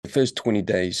first 20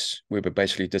 days, we were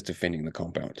basically just defending the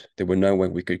compound. There were no way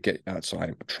we could get outside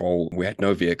and patrol. We had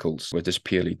no vehicles. We're just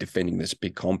purely defending this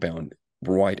big compound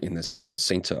right in the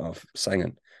center of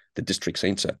Sangan, the district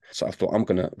center. So I thought, I'm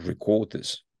going to record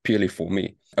this purely for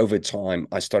me. Over time,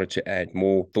 I started to add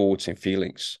more thoughts and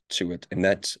feelings to it. And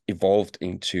that evolved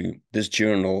into this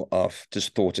journal of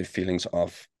just thoughts and feelings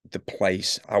of the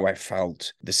place, how I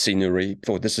felt, the scenery. I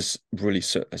thought this is really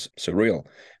surreal,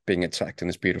 being attacked in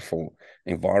this beautiful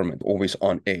environment, always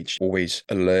on edge, always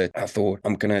alert. I thought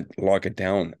I'm going to log it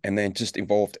down, and then just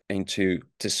evolved into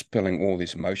just spilling all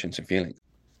these emotions and feelings.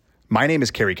 My name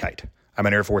is Kerry Kite. I'm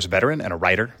an Air Force veteran and a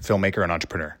writer, filmmaker, and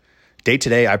entrepreneur. Day to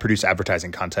day, I produce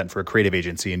advertising content for a creative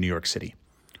agency in New York City.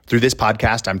 Through this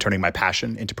podcast, I'm turning my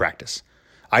passion into practice.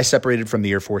 I separated from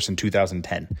the Air Force in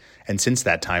 2010, and since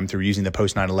that time, through using the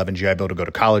post 9/11 GI Bill to go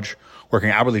to college, working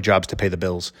hourly jobs to pay the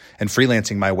bills, and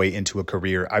freelancing my way into a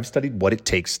career, I've studied what it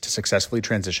takes to successfully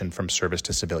transition from service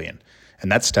to civilian.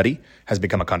 And that study has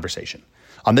become a conversation.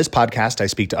 On this podcast, I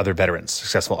speak to other veterans,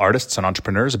 successful artists, and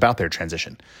entrepreneurs about their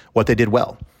transition, what they did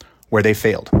well, where they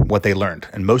failed, what they learned,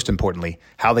 and most importantly,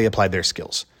 how they applied their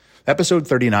skills. Episode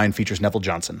 39 features Neville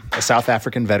Johnson, a South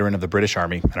African veteran of the British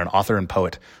Army and an author and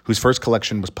poet whose first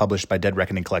collection was published by Dead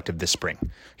Reckoning Collective this spring.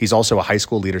 He's also a high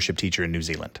school leadership teacher in New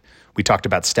Zealand. We talked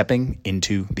about stepping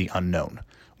into the unknown.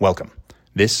 Welcome.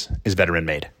 This is Veteran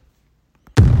Made.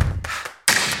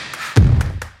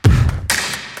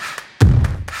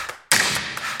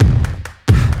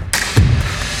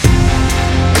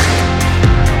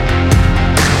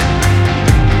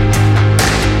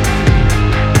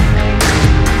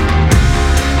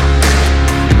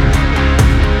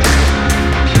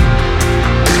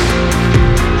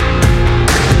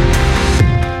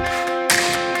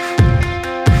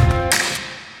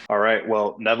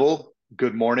 Well, Neville,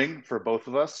 good morning for both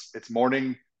of us. It's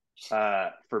morning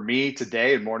for me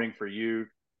today and morning for you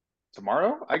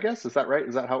tomorrow, I guess. Is that right?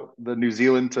 Is that how the New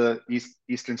Zealand to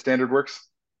Eastern Standard works?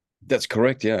 That's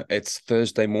correct, yeah. It's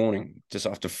Thursday morning, just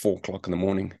after 4 o'clock in the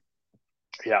morning.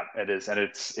 Yeah, it is. And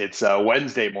it's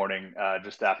Wednesday morning,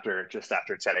 just after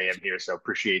 10 a.m. here. So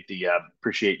appreciate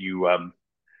you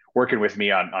working with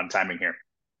me on timing here.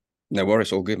 No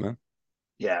worries, all good, man.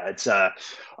 Yeah,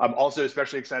 I'm also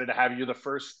especially excited to have you, the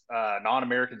first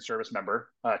non-American service member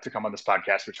to come on this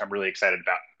podcast, which I'm really excited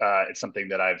about. It's something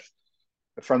that I've,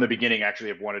 from the beginning, actually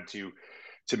have wanted to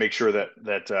make sure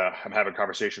that I'm having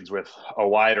conversations with a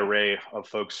wide array of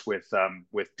folks with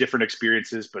different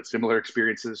experiences, but similar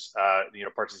experiences,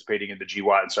 participating in the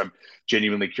GWAT. And so I'm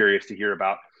genuinely curious to hear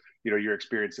about, your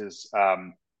experiences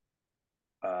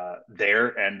there,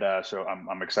 and so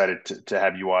I'm excited to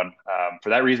have you on for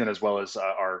that reason, as well as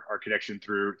our connection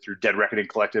through Dead Reckoning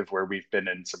Collective, where we've been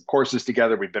in some courses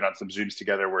together, we've been on some Zooms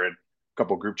together, we're in a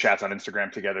couple of group chats on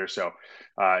Instagram together. So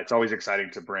it's always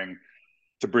exciting to bring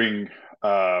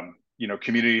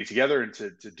community together and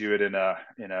to do it in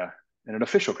an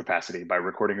official capacity by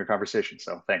recording a conversation.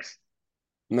 So thanks.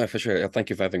 No, for sure. Thank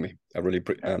you for having me. I really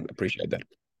appreciate that.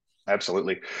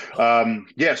 Absolutely.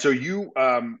 So you,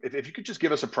 if you could just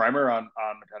give us a primer on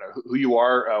kind of who you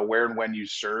are, where and when you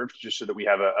served, just so that we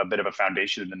have a bit of a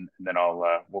foundation, and then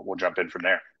we'll jump in from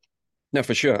there. No,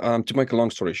 for sure. To make a long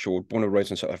story short, born and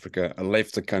raised in South Africa, I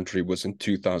left the country was in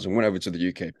 2000, went over to the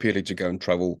UK purely to go and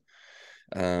travel,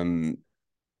 and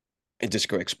just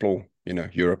go explore,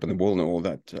 Europe and the world and all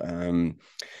that.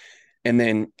 And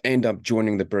then end up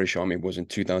joining the British Army was in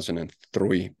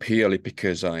 2003, purely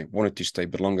because I wanted to stay a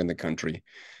bit longer in the country,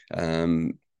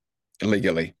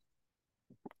 illegally.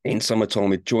 And someone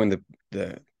told me, join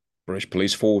the British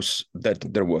police force. That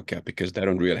didn't work out because they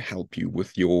don't really help you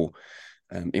with your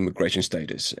immigration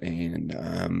status. And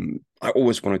I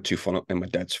always wanted to follow in my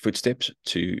dad's footsteps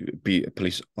to be a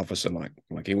police officer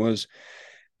like he was.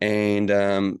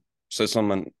 And so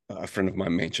a friend of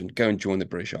mine mentioned, go and join the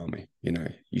British Army.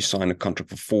 You sign a contract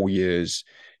for 4 years,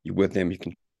 you're with them, you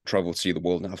can travel, see the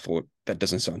world. And I thought, that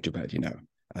doesn't sound too bad,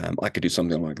 I could do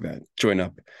something like that. Join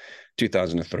up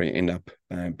 2003, end up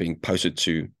being posted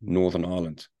to Northern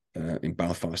Ireland in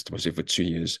Belfast. I was there for 2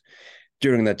 years.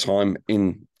 During that time,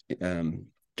 during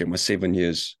my 7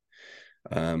 years,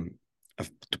 I've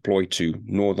deployed to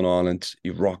Northern Ireland,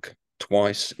 Iraq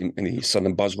twice in the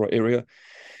southern Basra area,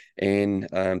 and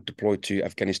deployed to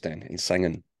Afghanistan in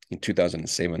Sangan in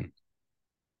 2007,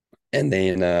 and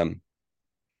then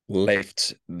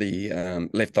left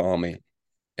the army,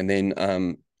 and then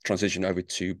transitioned over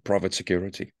to private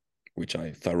security, which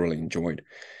I thoroughly enjoyed,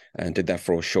 and did that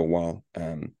for a short while.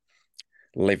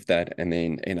 Left that and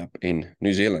then ended up in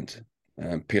New Zealand,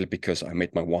 purely because I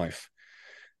met my wife,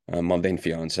 my then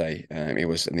fiance. It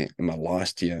was in my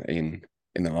last year in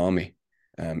the army.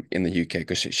 in the UK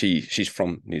because she's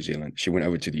from New Zealand. She went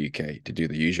over to the UK to do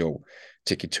the usual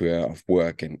ticket tour of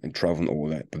work and travel and all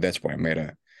that. But that's where I met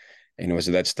her, and it was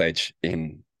at that stage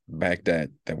in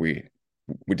Baghdad that we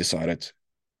decided,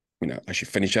 I should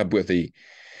finish up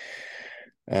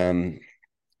um,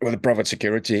 with the private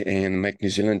security and make New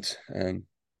Zealand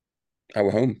our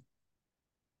home.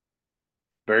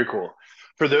 Very cool.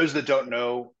 For those that don't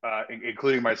know,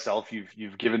 including myself,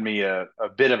 you've given me a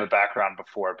bit of a background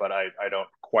before, but I don't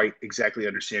quite exactly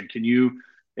understand. Can you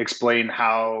explain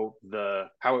how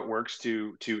it works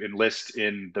to enlist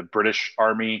in the British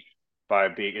Army by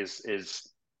being is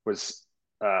was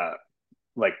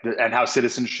like and how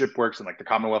citizenship works and like the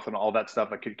Commonwealth and all that stuff?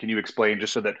 Like, can you explain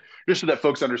just so that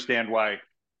folks understand why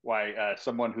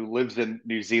someone who lives in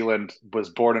New Zealand was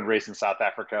born and raised in South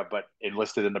Africa but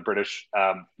enlisted in the British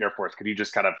Air Force? Could you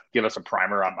just kind of give us a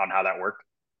primer on how that worked?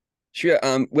 Sure.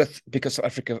 With because South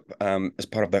Africa is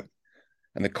part of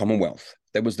the Commonwealth,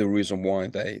 that was the reason why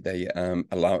they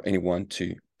allow anyone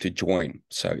to join.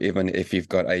 So even if you've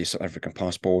got a South African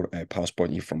passport, a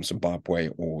passport you're from Zimbabwe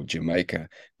or Jamaica,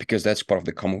 because that's part of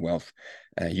the Commonwealth,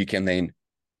 you can then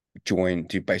join,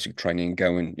 do basic training,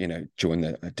 go and join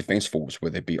the defense force,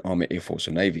 whether it be Army, Air Force,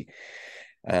 or Navy.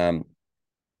 Um,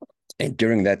 and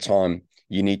during that time,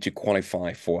 you need to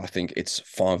qualify for, I think it's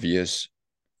 5 years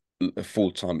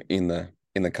full time in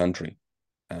the country.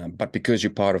 But because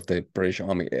you're part of the British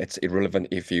Army, it's irrelevant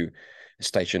if you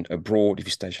stationed abroad, if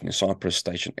you're stationed in Cyprus,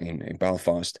 stationed in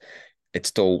Belfast, it's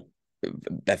still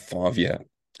that 5 year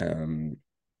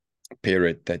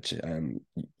period that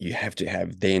you have to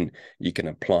have. Then you can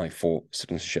apply for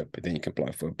citizenship. Then you can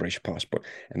apply for a British passport,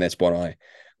 and that's what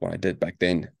I did back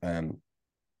then.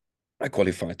 I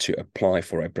qualified to apply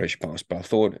for a British passport. I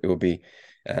thought it would be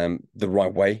the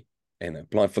right way, and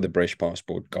applied for the British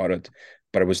passport, got it.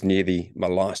 But it was near my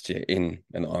last year in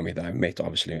the army that I met,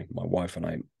 obviously, my wife, and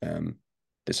I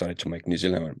decided to make New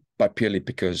Zealand, but purely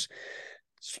because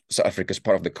South Africa is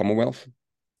part of the Commonwealth,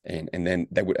 and then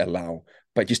they would allow,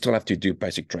 but you still have to do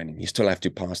basic training. You still have to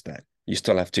pass that. You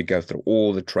still have to go through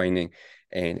all the training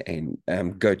and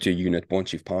go to a unit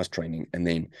once you've passed training, and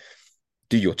then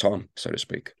do your time, so to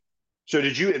speak. So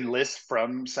did you enlist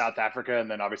from South Africa and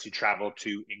then obviously travel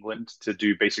to England to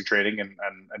do basic training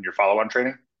and your follow-on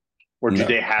training? Or do No,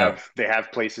 no, they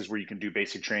have places where you can do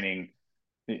basic training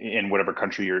in whatever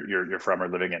country you're from or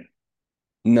living in?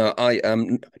 no.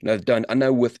 No, don't. I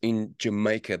know within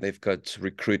Jamaica they've got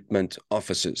recruitment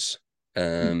officers.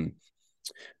 Um,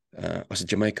 was it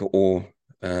Jamaica or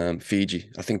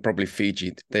Fiji? I think probably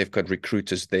Fiji. They've got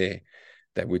recruiters there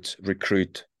that would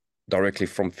recruit directly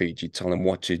from Fiji, tell them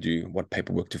what to do, what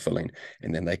paperwork to fill in,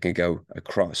 and then they can go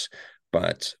across.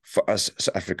 But for us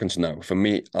South Africans, no. For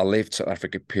me, I left South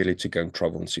Africa purely to go and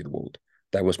travel and see the world.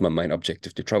 That was my main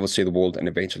objective, to travel, see the world, and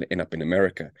eventually end up in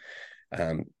America,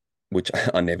 um, which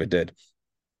I never did.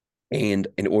 And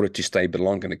in order to stay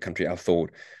belong in the country, I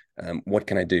thought, what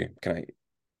can I do? Can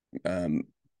I,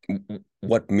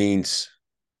 what means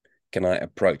can I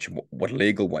approach? What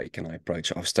legal way can I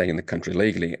approach of staying in the country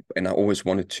legally? And I always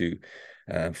wanted to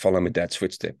follow my dad's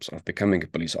footsteps of becoming a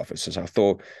police officer. So I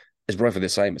thought it's roughly the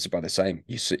same. It's about the same.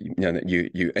 You see,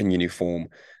 you in uniform.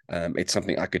 It's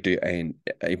something I could do, and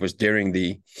it was during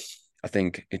I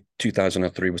think in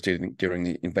 2003 was during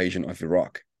the invasion of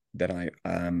Iraq that I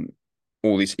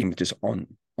all these images on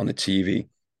the TV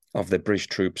of the British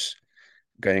troops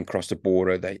going across the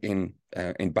border. They in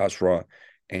Basra,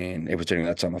 and it was during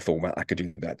that time I thought, well, I could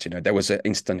do that. There was an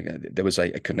instant, there was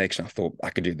a connection. I thought I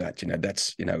could do that.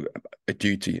 That's a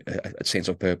duty, a sense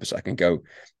of purpose I can go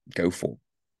for.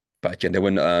 But there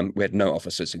were we had no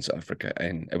officers in South Africa,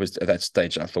 and it was at that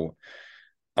stage I thought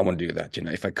I want to do that.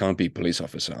 If I can't be a police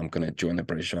officer, I'm going to join the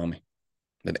British Army,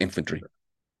 the infantry.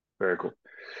 Very cool.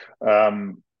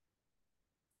 Um,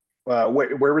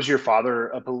 where was your father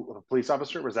a police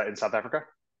officer? Was that in South Africa?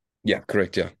 Yeah,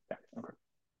 correct. Yeah, Yeah. Okay.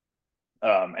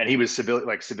 And he was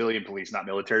civilian police, not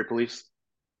military police.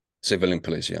 civilian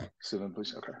police. Yeah. Civilian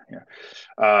police. Okay.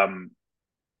 Yeah.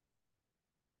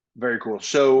 Very cool.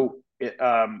 So,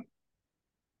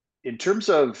 in terms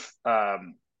of,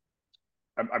 I'm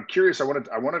curious. I want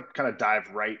to kind of dive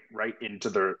right into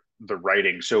the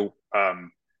writing. So,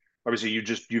 obviously,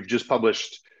 you've just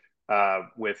published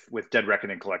with Dead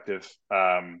Reckoning Collective,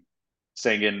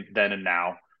 saying in then and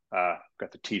now.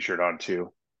 Got the T-shirt on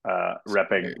too.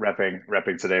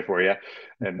 Repping today for you,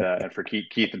 and for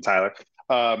Keith and Tyler.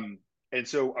 And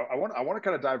so I want to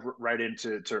kind of dive right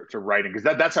into writing,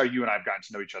 because that's how you and I have gotten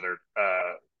to know each other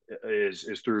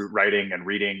is through writing and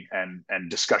reading and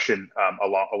discussion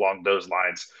along those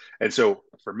lines. And so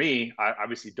for me, I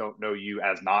obviously don't know you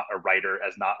as not a writer,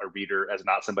 as not a reader, as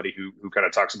not somebody who kind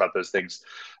of talks about those things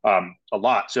a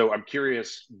lot. So I'm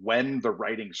curious when the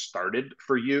writing started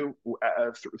for you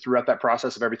throughout that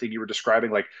process of everything you were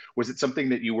describing. Like, was it something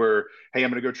that you were, hey,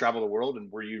 I'm going to go travel the world,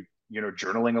 and were you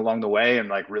journaling along the way and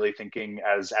like really thinking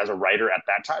as a writer at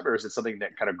that time, or is it something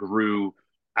that kind of grew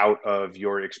out of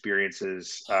your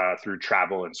experiences through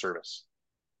travel and service?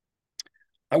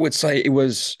 I would say it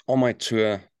was on my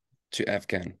tour to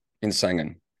Afghan in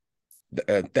Sangin.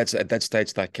 That's at that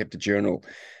stage that I kept a journal.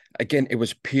 Again, it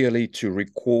was purely to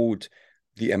record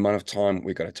the amount of time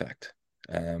we got attacked.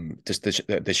 Just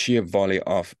the sheer volley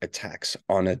of attacks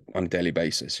on a daily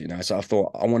basis. So I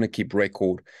thought I want to keep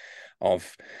record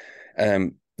of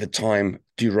the time,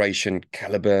 duration,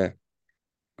 caliber,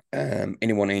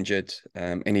 anyone injured,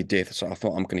 any death. So I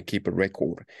thought I'm going to keep a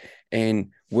record.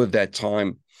 And with that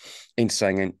time in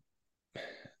Sangin,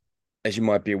 as you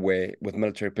might be aware, with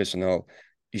military personnel,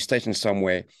 you're stationed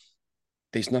somewhere,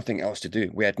 there's nothing else to do.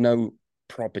 We had no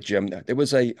proper gym. There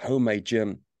was a homemade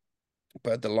gym,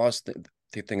 but the last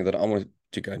thing that I wanted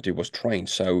to go and do was train.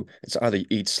 So it's either you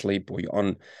eat, sleep, or you're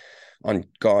on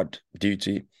guard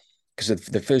duty. Because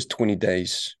the first 20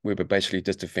 days, we were basically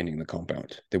just defending the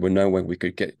compound. There were no way we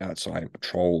could get outside and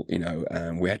patrol.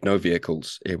 We had no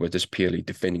vehicles. It was just purely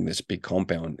defending this big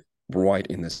compound right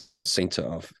in the center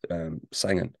of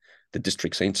Sangin, the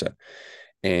district center.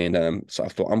 And so I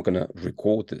thought, I'm going to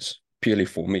record this purely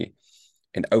for me.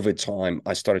 And over time,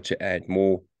 I started to add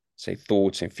more, say,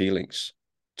 thoughts and feelings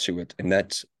to it. And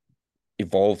that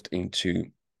evolved into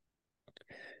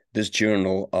this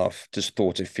journal of just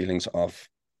thoughts and feelings of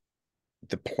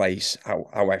the place, how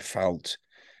I felt,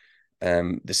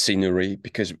 the scenery,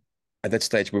 because at that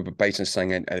stage we were based in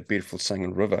Sangin at a beautiful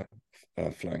Sangin River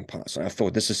flowing past. And I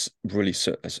thought this is really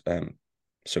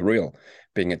surreal,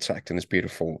 being attacked in this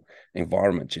beautiful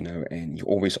environment, and you're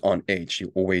always on edge, you're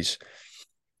always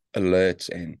alert.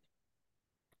 And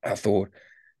I thought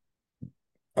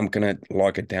I'm gonna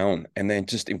log it down, and then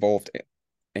just evolved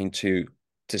into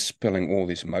just spilling all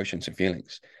these emotions and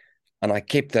feelings. And I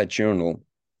kept that journal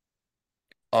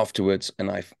afterwards,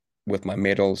 and I with my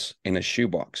medals in a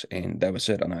shoebox, and that was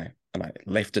it. And I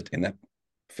left it in that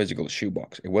physical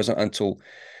shoebox. It wasn't until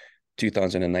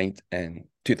 2008 and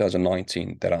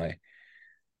 2019 that I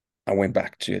went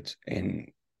back to it, and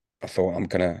I thought I'm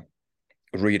gonna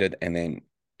read it. And then,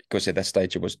 because at that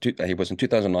stage it was in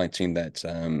 2019 that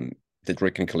the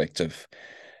Reckon Collective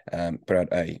put out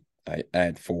a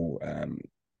ad for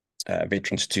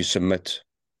veterans to submit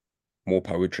more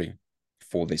poetry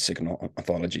for their second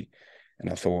anthology. And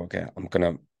I thought, okay, I'm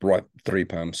gonna write 3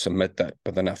 poems, submit that.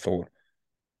 But then I thought,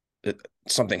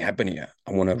 something happened here.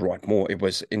 I want to write more. It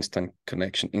was instant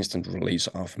connection, instant release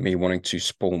of me wanting to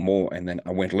spill more. And then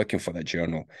I went looking for that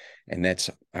journal, and that's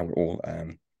how it all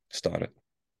started.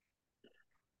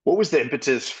 What was the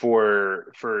impetus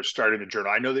for starting the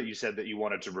journal? I know that you said that you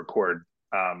wanted to record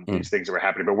these things that were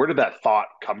happening, but where did that thought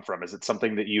come from? Is it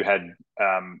something that you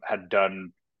had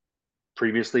done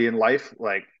previously in life,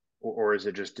 like, or is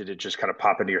it just did it just kind of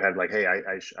pop into your head like, hey,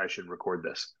 I should record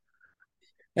this?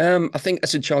 I think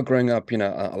as a child growing up,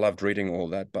 I loved reading all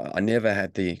that, but I never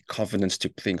had the confidence to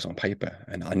put things on paper,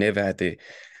 and I never had the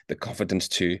confidence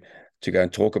to go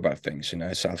and talk about things.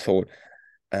 So I thought,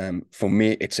 for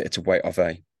me, it's a way of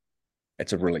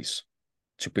it's a release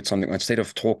to put something instead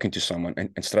of talking to someone, and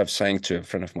instead of saying to a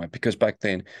friend of mine, because back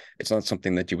then it's not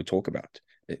something that you would talk about.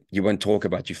 You won't talk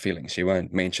about your feelings. You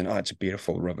won't mention, oh, it's a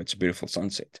beautiful river, it's a beautiful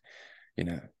sunset.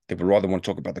 They would rather want to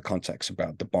talk about the context,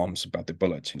 about the bombs, about the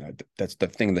bullets. That's the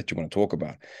thing that you want to talk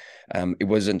about. It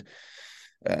wasn't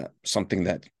something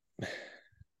that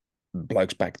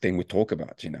blokes back then would talk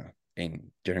about,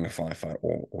 during a firefight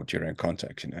or during a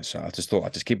contact. So I just thought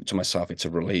I'd just keep it to myself. It's a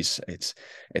release. It's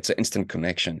an instant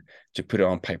connection to put it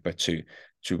on paper to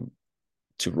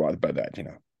write about that.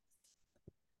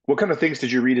 What kind of things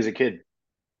did you read as a kid?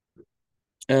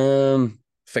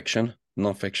 Fiction,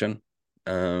 non-fiction.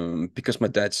 Because my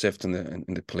dad served in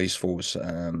the police force,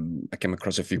 I came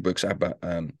across a few books about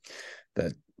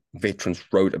that veterans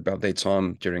wrote about their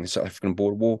time during the South African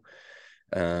Border War.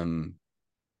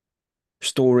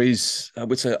 Stories, I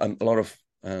would say a lot of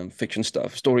fiction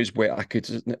stuff. Stories where I could,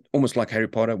 almost like Harry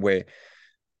Potter, where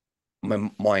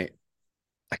my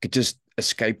I could just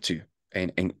escape to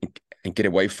and get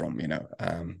away from.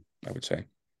 I would say.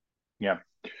 Yeah.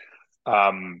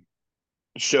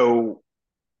 So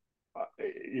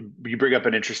you bring up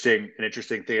an interesting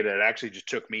thing that actually just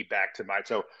took me back to my.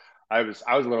 So I was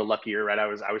a little luckier, right? I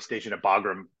was stationed at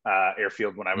Bagram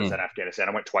airfield when I was in Mm. Afghanistan.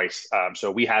 I went twice, so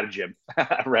we had a gym,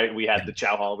 right? We had Yeah. the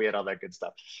chow hall, we had all that good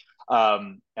stuff.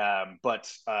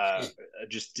 But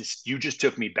just you just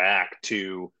took me back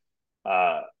to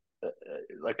uh,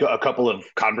 like a couple of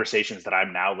conversations that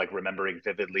I'm now like remembering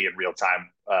vividly in real time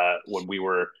when we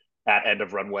were at end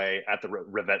of runway at the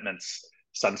revetments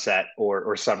sunset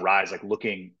or sunrise, like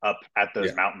looking up at those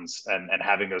Yeah. mountains and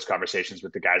having those conversations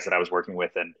with the guys that I was working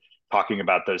with and talking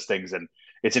about those things. And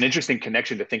it's an interesting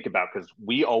connection to think about because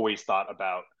we always thought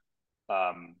about,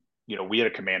 we had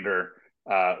a commander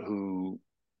who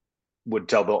would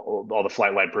tell all the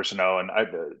flight line personnel, and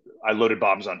I loaded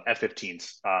bombs on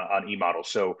F-15s on E models.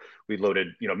 So we loaded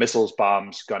missiles,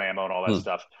 bombs, gun ammo, and all that Mm.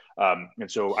 stuff. And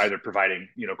so either providing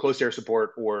close air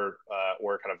support or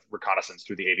kind of reconnaissance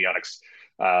through the avionics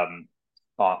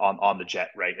on the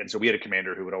jet, right? And so we had a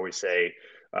commander who would always say.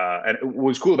 And what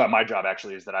was cool about my job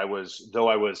actually is that though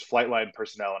I was flight line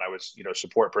personnel and I was,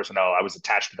 support personnel, I was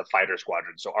attached to the fighter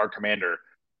squadron. So our commander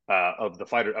of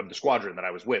the squadron that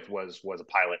I was with was a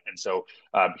pilot, and so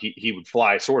he would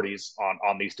fly sorties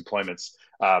on these deployments,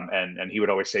 and he would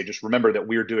always say, just remember that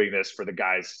we're doing this for the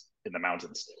guys in the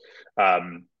mountains,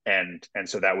 and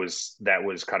so that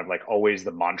was kind of like always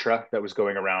the mantra that was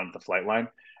going around the flight line,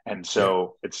 and Yeah.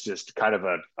 so it's just kind of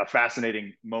a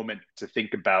fascinating moment to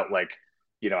think about, like,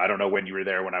 I don't know when you were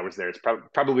there when I was there. It's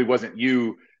probably wasn't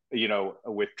you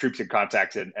with troops in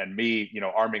contact and me,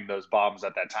 arming those bombs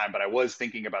at that time. But I was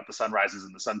thinking about the sunrises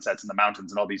and the sunsets and the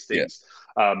mountains and all these Yeah. things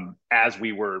as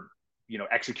we were,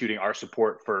 executing our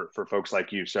support for folks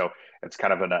like you. So it's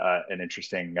kind of an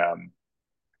interesting,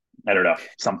 I don't know,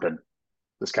 something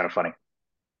that's kind of funny.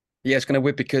 Yeah, it's kind of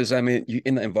weird because I mean, you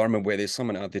in that environment where there's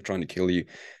someone out there trying to kill you,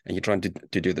 and you're trying to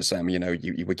do the same.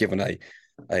 You were given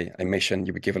a mission,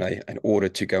 you were given an order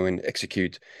to go and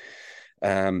execute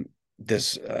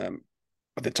this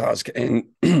the task, and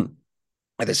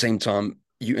at the same time,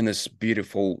 you in this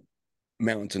beautiful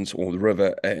mountains or the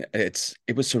river.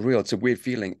 It was surreal. It's a weird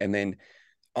feeling, and then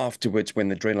afterwards, when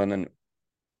the adrenaline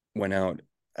went out,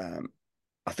 um,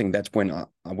 I think that's when I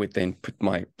would then put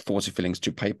my thoughts and feelings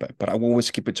to paper, but I will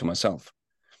always keep it to myself.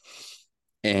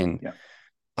 And Yeah.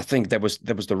 I think that was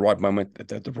the right moment,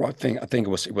 the right thing. I think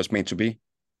it was meant to be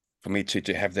for me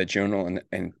to have that journal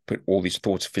and put all these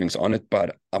thoughts, feelings on it.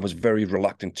 But I was very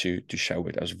reluctant to show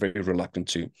it. I was very reluctant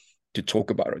to talk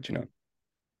about it.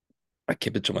 I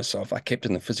kept it to myself. I kept it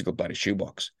in the physical bloody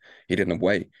shoebox, hidden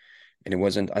away. And it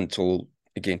wasn't until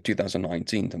again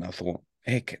 2019 that I thought,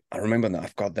 heck, I remember that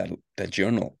I've got that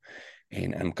journal,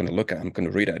 and I'm going to look at it, I'm going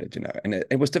to read at it, and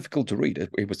it was difficult to read.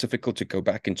 It was difficult to go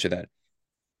back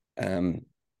um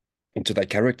into that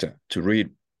character to read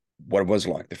what it was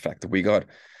like. The fact that we got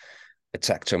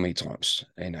attacked so many times,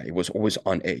 and it was always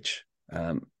on edge.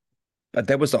 But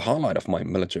that was the highlight of my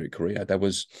military career. That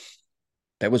was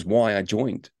why I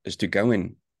joined, is to go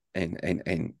in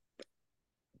and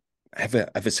have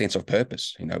a sense of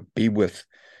purpose. Be with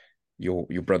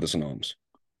your brothers in arms.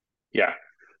 Yeah.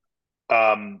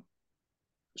 Um,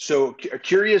 so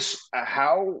curious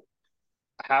how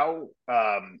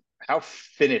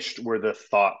finished were the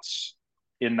thoughts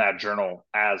in that journal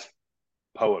as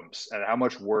poems, and how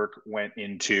much work went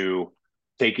into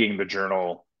taking the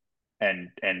journal and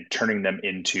turning them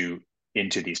into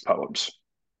these poems?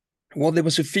 Well, there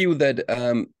was a few that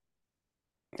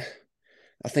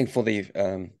I think for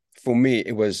me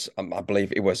it was I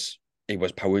believe it was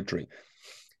poetry,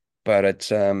 but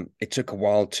it took a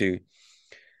while to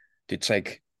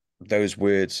take those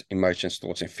words, emotions,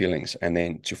 thoughts, and feelings, and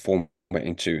then to form it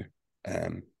into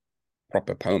um,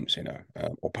 proper poems,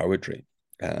 or poetry.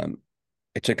 Um,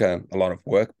 it took a lot of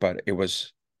work, but it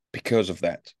was because of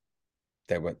that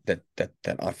I've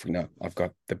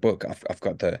got the book, I've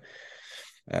got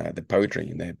the poetry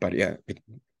in there. But yeah,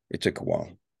 it took a while.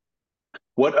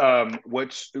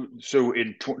 What's so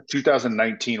in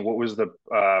 2019, what was the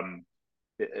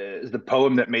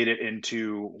poem that made it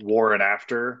into War and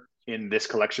After in this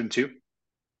collection too?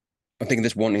 I think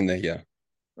there's one in there. Yeah,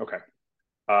 Okay.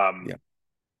 Um, yeah.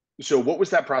 so what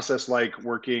was that process like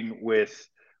working with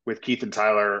Keith and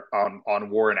Tyler on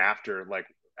War and After? Like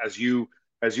as you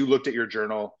looked at your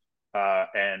journal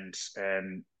and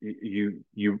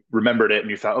you remembered it and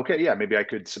you thought, okay, yeah, maybe I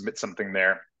could submit something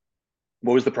there.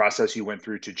 What was the process you went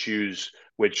through to choose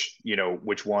which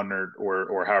one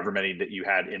or however many that you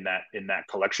had in that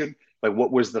collection? Like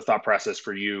what was the thought process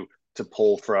for you to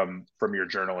pull from your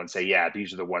journal and say, yeah,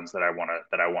 these are the ones that I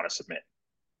want to submit?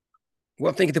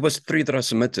 Well, I think there was three that I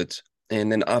submitted,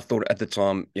 and then I thought at the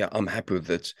time, yeah, I'm happy with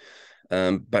it.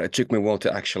 But it took me a while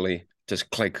to actually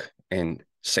just click and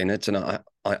send it, and I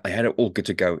had it all good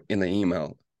to go in the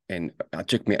email, and it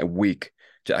took me a week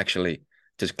to actually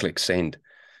just click send.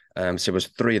 So it was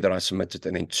three that I submitted,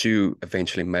 and then two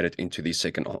eventually made it into the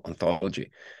second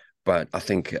anthology. But I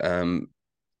think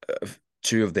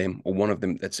two of them, or one of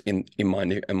them that's in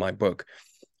my book,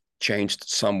 changed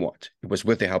somewhat. It was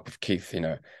with the help of Keith,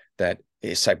 that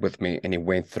he sat with me and he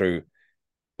went through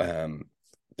the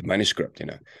manuscript,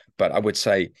 But I would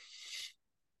say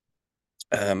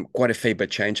quite a fair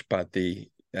bit changed, but the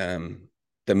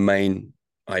main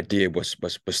idea was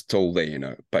still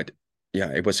there. But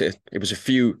yeah, it was a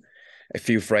few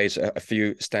phrases, a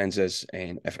few stanzas,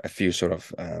 and a few sort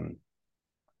of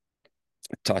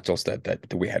titles that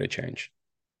we had to change.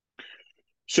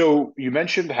 So you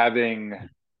mentioned having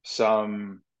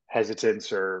some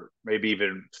hesitance or maybe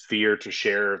even fear to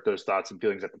share those thoughts and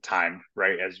feelings at the time,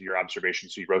 right? As your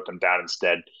observations, so you wrote them down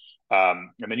instead. And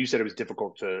then you said it was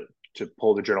difficult to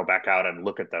pull the journal back out and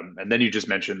look at them. And then you just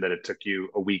mentioned that it took you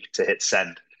a week to hit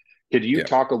send. Could you Yeah,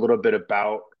 talk a little bit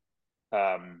about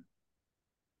um,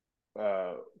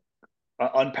 uh,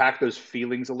 unpack those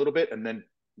feelings a little bit, and then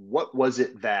what was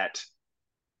it that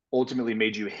ultimately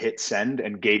made you hit send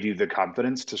and gave you the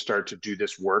confidence to start to do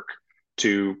this work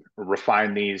to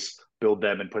refine these, build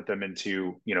them, and put them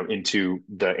into into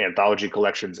the anthology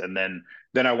collections? And then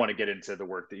I want to get into the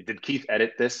work that you did. Keith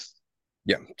edit this?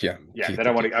 yeah. Yeah, Keith then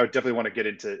I did, want yeah. to. I would definitely want to get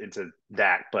into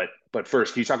that. But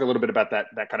first, can you talk a little bit about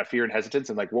that kind of fear and hesitance,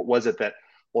 and like what was it that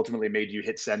ultimately made you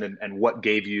hit send, and what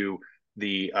gave you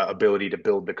the ability to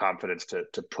build the confidence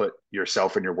to put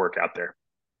yourself and your work out there?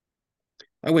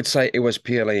 I would say it was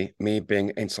purely me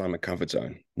being inside my comfort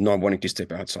zone, not wanting to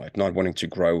step outside, not wanting to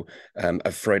grow,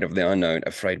 afraid of the unknown,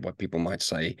 afraid what people might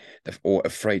say, or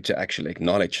afraid to actually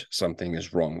acknowledge something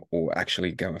is wrong, or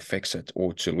actually go and fix it,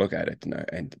 or to look at it,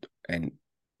 and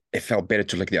it felt better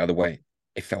to look the other way.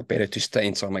 It felt better to stay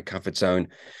inside my comfort zone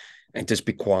and just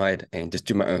be quiet and just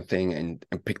do my own thing and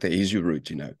pick the easy route.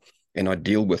 And I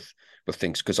deal with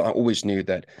things because I always knew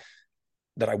that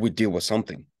I would deal with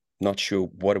something. Not sure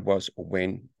what it was, or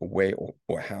when, or where,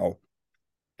 or how,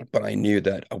 but I knew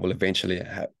that I will eventually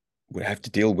would have to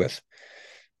deal with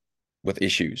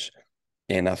issues.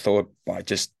 And I thought by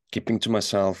just keeping to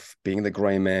myself, being the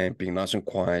gray man, being nice and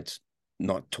quiet,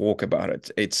 not talk about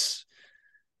it, it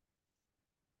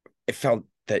felt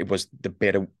that it was the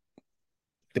better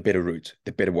route,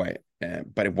 the better way,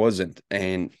 but it wasn't.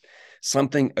 And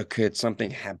something occurred,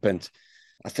 something happened.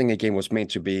 I think again was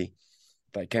meant to be.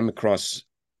 They came across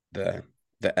the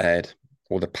ad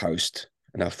or the post,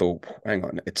 and I thought, hang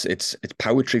on, it's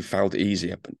poetry felt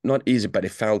easier, but not easy, but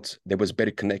it felt there was a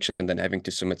better connection than having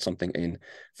to submit something in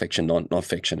fiction,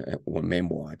 non-fiction, or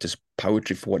memoir. Just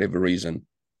poetry for whatever reason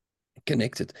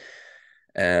connected.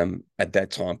 At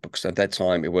that time, because at that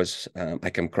time it was I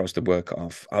came across the work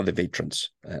of other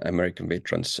veterans, American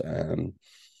veterans.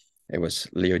 It was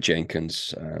Leo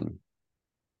Jenkins,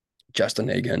 Justin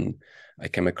Egan. I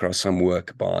came across some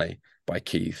work by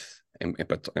Keith and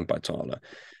by Tyler,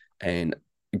 and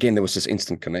again there was this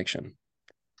instant connection,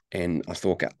 and I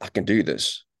thought I can do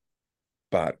this,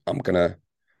 but I'm gonna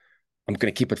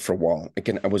keep it for a while.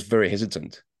 Again, I was very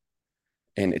hesitant,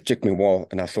 and it took me a while,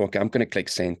 and I thought, okay, I'm gonna click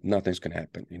send, nothing's gonna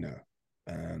happen.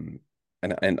 Um,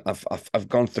 and I've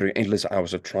gone through endless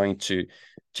hours of trying to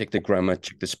check the grammar,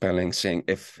 check the spelling, seeing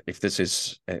if this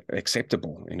is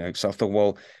acceptable. So I thought,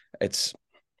 well, it's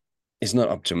it's not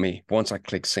up to me. Once I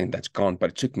click send, that's gone.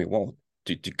 But it took me a while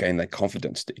to gain that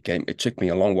confidence. It took me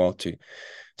a long while to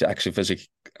actually physically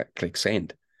click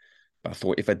send. But I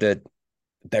thought if I did,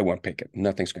 they won't pick it.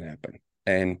 Nothing's going to happen.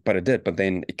 But it did. But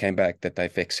then it came back that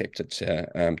they've accepted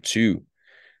um, two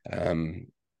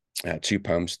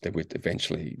poems that would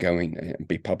eventually go in and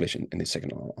be published in the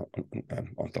second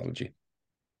anthology.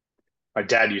 My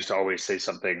dad used to always say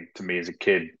something to me as a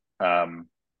kid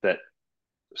that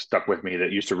stuck with me,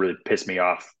 that used to really piss me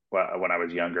off when I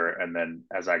was younger. And then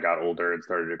as I got older and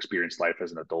started to experience life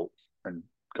as an adult and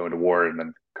going to war and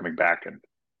then coming back and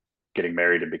getting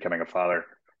married and becoming a father,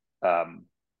 um,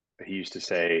 he used to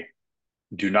say,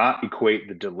 do not equate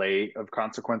the delay of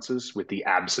consequences with the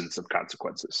absence of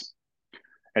consequences.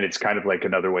 And it's kind of like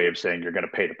another way of saying you're going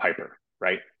to pay the piper,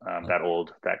 right?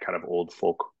 That kind of old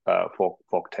folk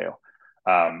tale.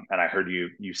 And I heard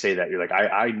you say that, you're like,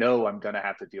 I know I'm going to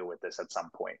have to deal with this at some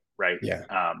point, right?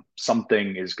 Yeah.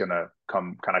 Something is going to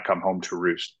come home to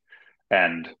roost,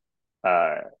 and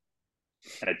uh,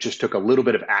 and it just took a little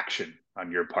bit of action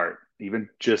on your part, even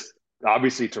just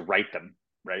obviously to write them,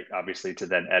 right? Obviously to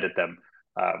then edit them,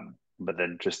 but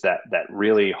then just that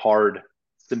really hard,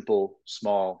 simple,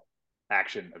 small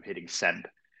action of hitting send,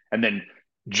 and then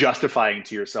justifying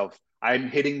to yourself, I'm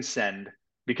hitting send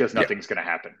because Yeah. nothing's going to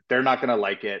happen. They're not going to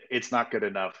like it. It's not good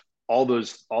enough. All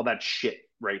that shit,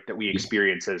 right, that we Yeah.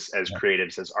 experience as Yeah.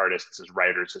 creatives, as artists, as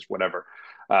writers, as whatever.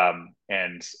 I'm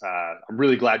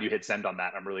really glad you hit send on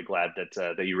that. I'm really glad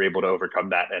that you were able to overcome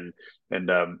that and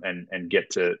get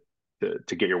to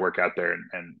get your work out there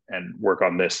and work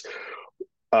on this.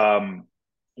 Um,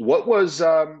 what was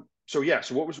so yeah,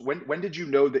 so what was when did you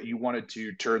know that you wanted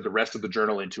to turn the rest of the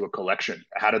journal into a collection?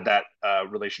 How did that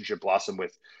relationship blossom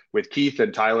with Keith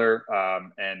and Tyler?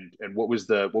 And what was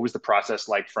the process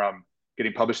like from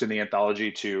getting published in the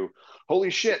anthology to holy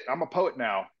shit, I'm a poet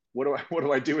now. What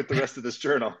do I do with the rest of this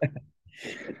journal?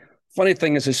 Funny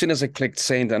thing is, as soon as I clicked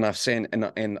send and I've sent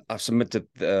and I've submitted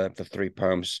the three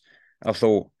poems, I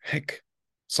thought, heck,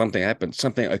 something happened,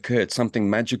 something occurred, something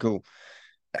magical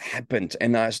happened,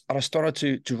 and I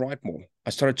started to write more. I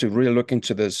started to really look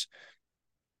into this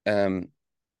um,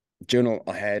 journal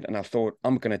I had, and I thought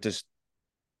I'm gonna just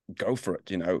go for it,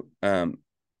 And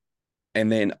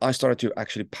then I started to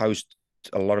actually post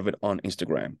a lot of it on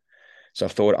Instagram. So I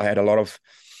thought I had a lot of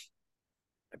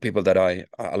people that I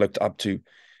looked up to,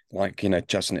 like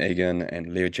Justin Egan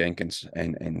and Leo Jenkins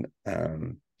and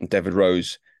David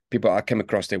Rose. People I came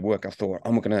across their work. I thought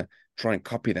I'm gonna try and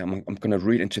copy them. I'm gonna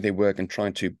read into their work and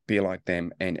trying to be like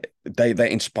them. And they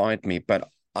inspired me. But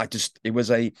I just it was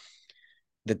the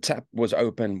tap was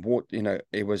open. What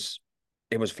it was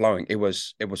flowing. It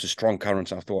was a strong current.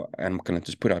 So I thought I'm gonna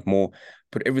just put out more,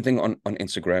 put everything on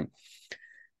Instagram.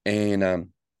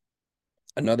 And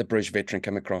another British veteran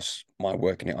came across my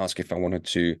work and he asked if I wanted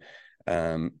to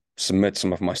submit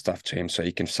some of my stuff to him so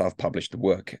he can self-publish the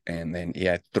work. And then he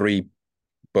had three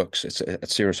books. It's a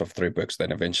series of three books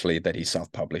that eventually that he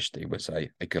self-published. It was a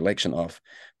collection of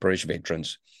British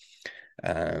veterans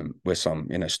with some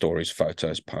stories,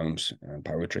 photos, poems,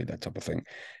 poetry, that type of thing.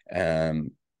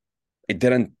 It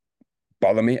didn't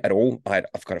bother me at all.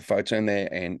 I've got a photo in there,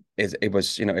 and it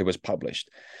was it was published.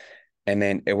 And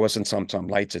then it wasn't some time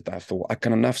later that I thought I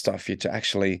got enough stuff here to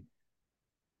actually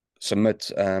submit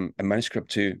a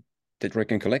manuscript to the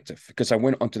Reckon Collective, because I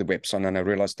went onto the website and I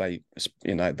realized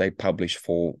they publish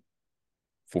for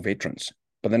veterans.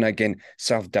 But then again,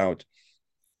 self-doubt,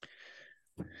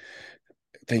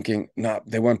 thinking, no,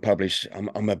 they won't publish.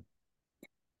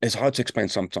 It's hard to explain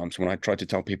sometimes when I try to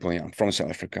tell people, I'm from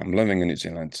South Africa, I'm living in New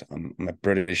Zealand, I'm a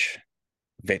British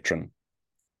veteran.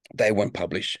 They won't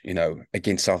publish,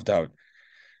 again, self-doubt.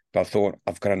 But I thought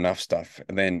I've got enough stuff.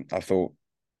 And then I thought,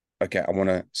 okay, I want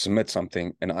to submit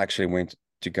something. And I actually went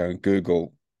to go and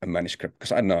Google a manuscript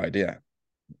because I had no idea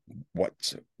what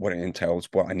it entails,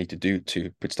 what I need to do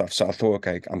to put stuff. So I thought,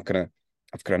 okay, I've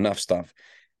got enough stuff.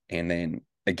 And then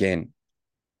again,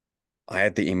 I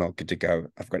had the email good to go.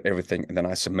 I've got everything. And then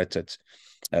I submitted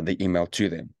the email to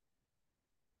them.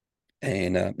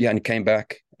 And and it came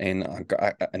back and I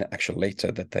got an actual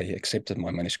letter that they accepted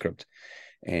my manuscript.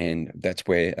 And that's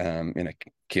where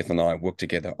Keith and I worked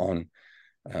together on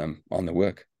the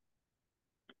work.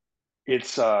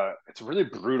 It's really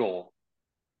brutal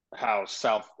how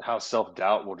self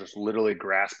doubt will just literally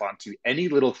grasp onto any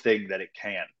little thing that it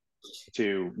can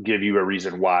to give you a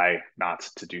reason why not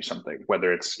to do something,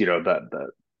 whether it's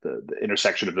the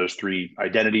intersection of those three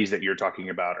identities that you're talking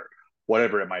about or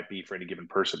whatever it might be for any given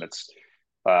person.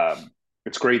 Um,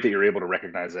 it's great that you're able to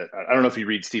recognize it. I don't know if you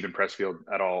read Stephen Pressfield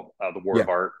at all, The War Yeah, of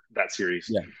Art, that series.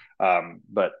 yeah,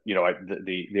 But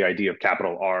the idea of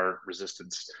capital R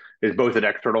resistance is both an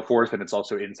external force and it's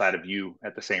also inside of you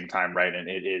at the same time, right? And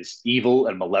it is evil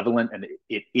and malevolent, and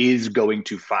it is going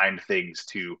to find things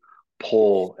to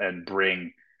pull and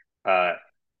bring uh,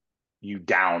 you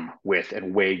down with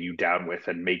and weigh you down with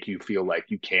and make you feel like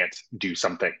you can't do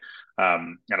something.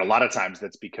 And a lot of times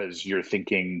that's because you're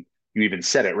thinking, you even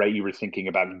said it, right? You were thinking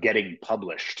about getting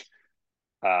published,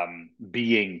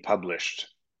 being published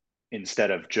instead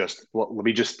of just, well, let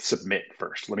me just submit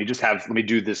first. Let me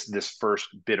do this first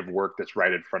bit of work that's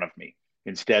right in front of me.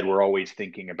 Instead, we're always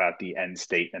thinking about the end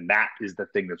state. And that is the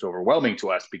thing that's overwhelming to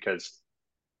us because,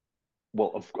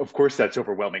 well, of course that's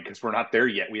overwhelming because we're not there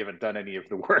yet. We haven't done any of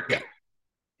the work. yeah.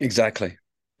 Exactly, Yeah.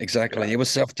 exactly. It was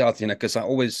self-doubt, because I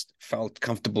always felt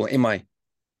comfortable in my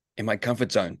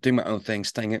comfort zone, doing my own thing,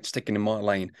 sticking in my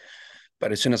lane.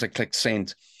 But as soon as I clicked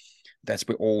send, that's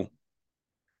where all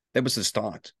that was the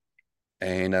start.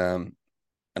 And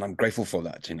I'm grateful for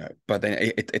that. But then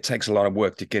it takes a lot of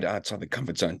work to get outside the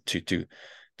comfort zone to to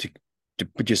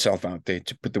put yourself out there,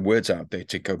 to put the words out there,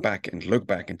 to go back and look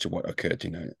back into what occurred.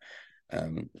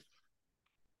 Um,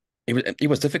 it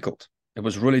was difficult. It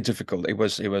was really difficult. It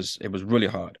was really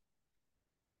hard.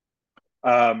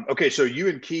 Okay, so you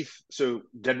and Keith, so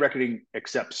Dead Reckoning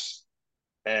accepts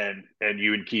and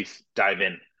you and Keith dive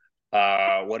in.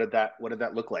 What did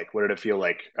that look like? What did it feel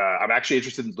like? I'm actually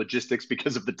interested in logistics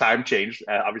because of the time change,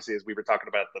 obviously, as we were talking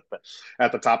about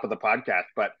at the top of the podcast.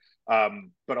 But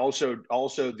also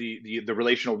the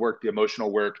relational work, the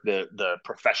emotional work, the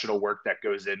professional work that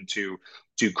goes into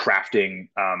crafting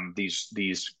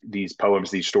these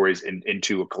poems, these stories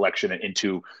into a collection and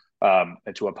into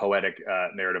a poetic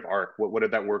narrative arc. What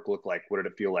did that work look like? What did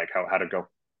it feel like? How did it go?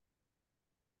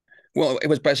 Well, it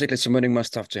was basically submitting my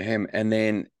stuff to him, and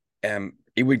then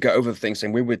he would go over things,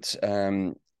 and we would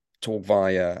talk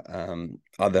via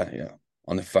either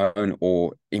on the phone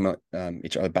or email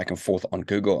each other back and forth on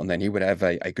Google, and then he would have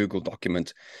a Google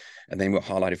document, and then we'll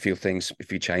highlight a few things, a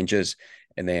few changes,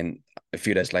 and then a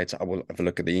few days later, I will have a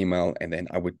look at the email, and then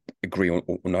I would agree or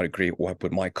not agree, or I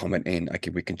put my comment in.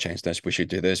 Okay, we can change this. We should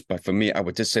do this. But for me, I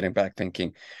would just sitting back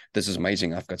thinking, this is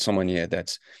amazing. I've got someone here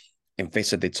that's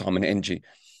invested their time and energy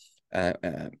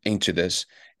into this,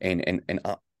 and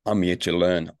I'm here to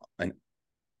learn. And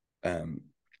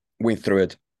went through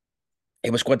it.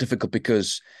 It was quite difficult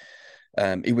because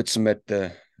he would submit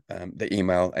the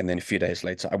email, and then a few days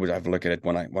later, I would have a look at it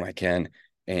when I can,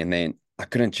 and then I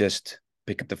couldn't just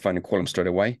pick up the phone and call him straight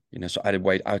away. So I had to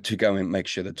wait. I had to go and make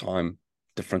sure the time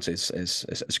difference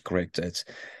is correct.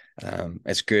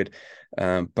 It's good.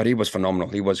 But he was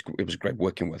phenomenal. It was great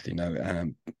working with,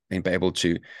 and be able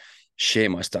to share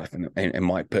my stuff, and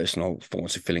my personal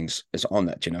thoughts and feelings is on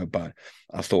that, but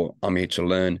I thought, I'm here to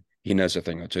learn. He knows a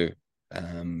thing or two.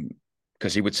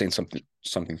 Because he would send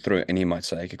something through, and he might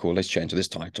say, okay, cool, let's change this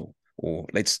title, or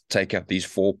let's take out these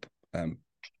four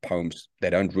poems. They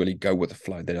don't really go with the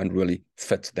flow. They don't really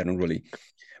fit. They don't really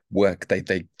work.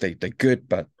 They're good,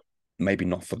 but maybe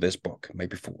not for this book.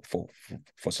 Maybe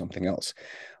for something else.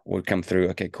 Or come through.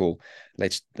 Okay, cool.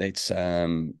 Let's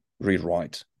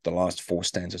rewrite the last four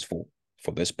stanzas for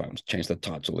this poem. Change the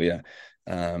title. Yeah.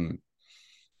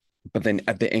 But then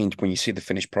at the end, when you see the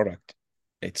finished product,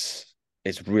 it's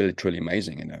really truly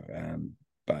amazing.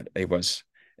 But it was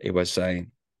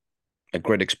a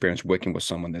great experience working with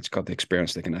someone that's got the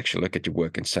experience. They can actually look at your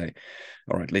work and say,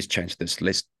 all right, let's change this,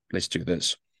 let's do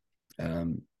this.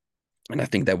 And I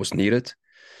think that was needed.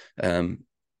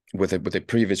 With the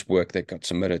previous work that got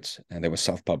submitted, and they were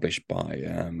self-published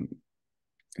by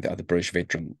the other British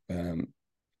veteran,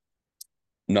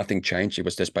 nothing changed. It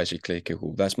was just basically, okay,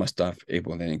 cool, that's my stuff. It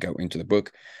will then go into the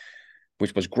book,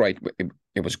 which was great.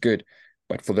 It was good.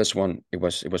 But for this one, it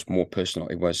was more personal.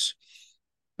 It was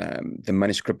the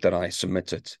manuscript that I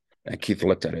submitted. Keith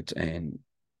looked at it, and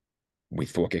we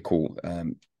thought, okay, cool.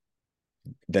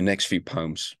 The next few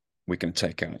poems we can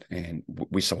take out, and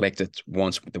we selected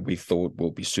ones that we thought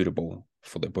will be suitable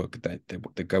for the book,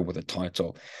 that go with the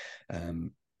title.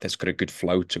 That's got a good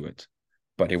flow to it.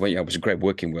 But anyway, it was great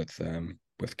working with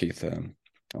Keith on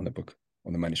the book,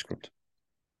 on the manuscript.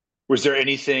 Was there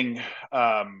anything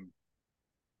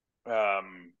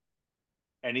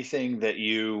that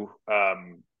you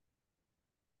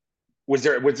was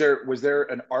there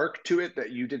an arc to it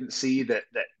that you didn't see that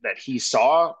he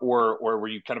saw, or were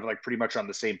you kind of like pretty much on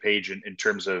the same page in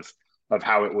terms of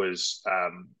how it was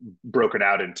broken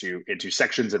out into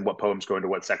sections and what poems go into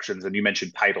what sections? And you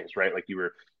mentioned titles, right? Like you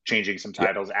were changing some Yeah.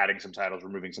 titles, adding some titles,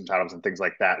 removing some titles, and things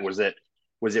like that. Was it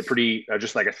pretty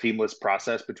just like a seamless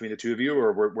process between the two of you,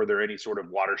 or were there any sort of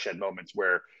watershed moments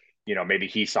where maybe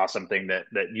he saw something that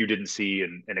you didn't see,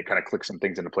 and it kind of clicked some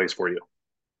things into place for you?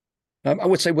 I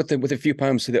would say with a few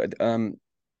poems that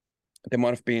there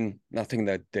might have been nothing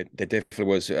that definitely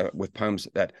was with poems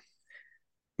that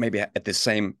maybe had the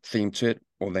same theme to it,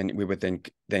 or then we would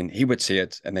then he would see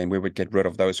it, and then we would get rid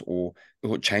of those, or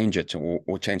change it,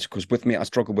 or change. Because with me, I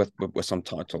struggle with some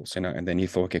titles, and then he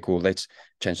thought, okay, cool, let's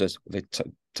change this, let's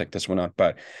take this one out.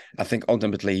 But I think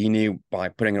ultimately he knew, by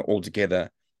putting it all together,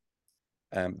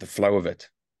 the flow of it,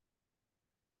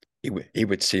 he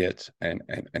would see it, and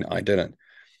I didn't.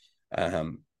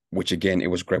 Which again, it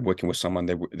was great working with someone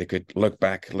that they could look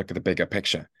back, look at the bigger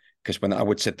picture. Because when I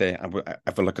would sit there, I would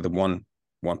have a look at the one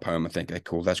poem and think, hey,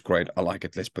 cool, that's great, I like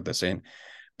it, let's put this in.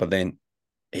 But then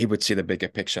he would see the bigger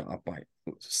picture up by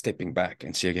stepping back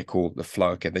and see, okay, cool, the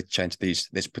flow, okay, let's change these,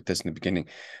 let's put this in the beginning.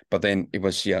 But then it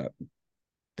was, yeah,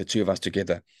 the two of us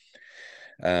together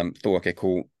thought, okay,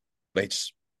 cool,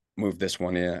 let's move this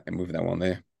one here and move that one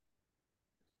there.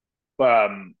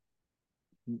 Um,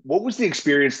 what was the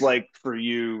experience like for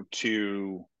you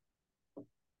to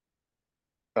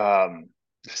um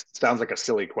sounds like a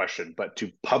silly question, but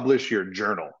to publish your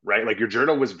journal, right? Like your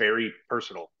journal was very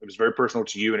personal. It was very personal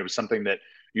to you, and it was something that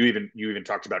you even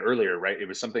talked about earlier, right? It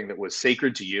was something that was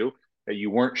sacred to you, that you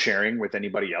weren't sharing with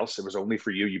anybody else. It was only for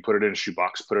you. You put it in a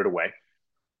shoebox, put it away.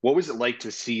 What was it like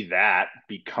to see that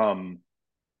become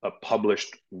a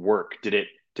published work? Did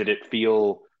it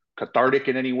feel cathartic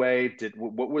in any way?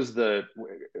 What was the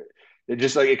it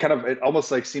just like it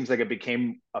almost like seems like it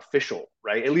became official,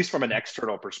 right? At least from an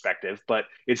external perspective, but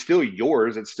it's still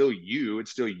yours, it's still you,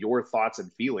 it's still your thoughts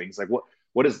and feelings. Like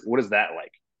what is that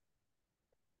like?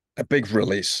 A big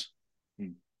release,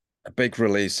 Hmm. a big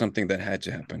release, something that had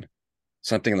to happen,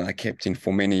 something that I kept in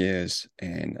for many years.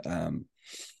 And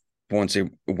once it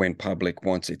went public,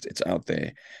 once it's out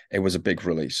there, it was a big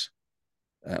release.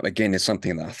 Again, it's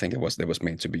something that I think that was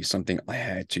meant to be something I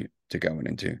had to go in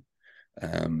into,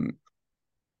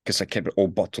 because I kept it all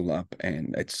bottled up,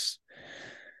 and it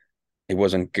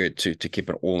wasn't good to keep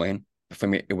it all in. For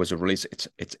me, it was a release.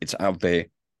 It's out there.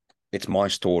 It's my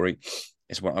story.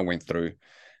 It's what I went through,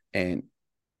 and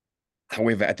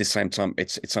however, at the same time,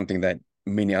 it's something that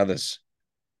many others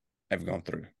have gone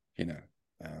through. You know,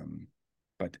 um,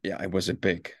 but yeah, it was a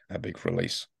big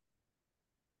release.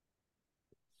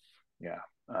 Yeah.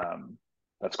 Um,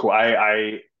 that's cool.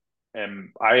 I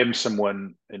am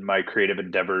someone in my creative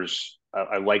endeavors.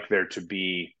 I like there to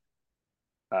be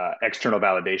external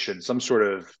validation, some sort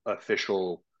of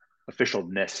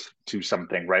officialness to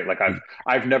something, right? Like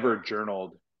I've never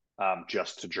journaled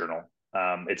just to journal.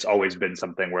 It's always been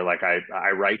something where like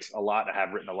I write a lot. I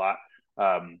have written a lot.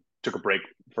 Took a break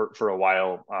for a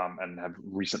while and have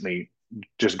recently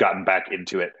just gotten back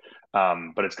into it.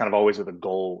 But it's kind of always with a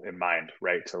goal in mind,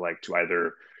 right? To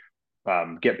either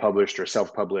get published or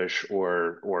self-publish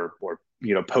or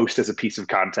post as a piece of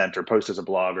content or post as a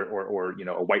blog or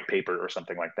a white paper or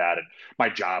something like that. And my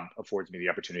job affords me the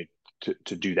opportunity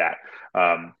to do that,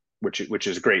 which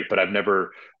is great. But I've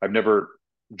never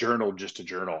journaled just to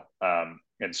journal,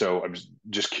 and so I'm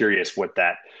just curious what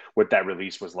that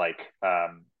release was like.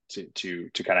 To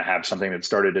kind of have something that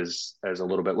started as a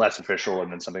little bit less official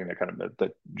and then something that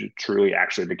that truly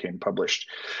actually became published.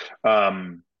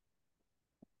 Um,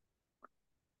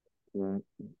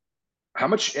 how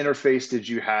much interface did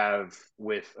you have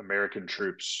with American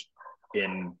troops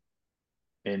in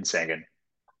Sangan?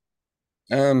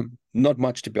 Not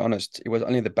much, to be honest. It was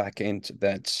only the back end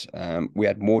that we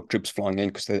had more troops flying in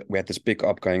because we had this big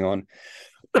op going on.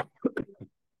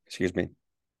 Excuse me.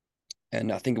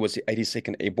 And I think it was the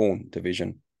 82nd Airborne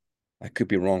Division. I could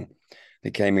be wrong.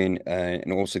 They came in,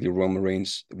 and also the Royal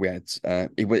Marines. We had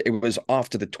it was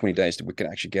after the 20 days that we could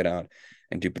actually get out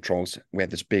and do patrols. We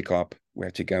had this big op. We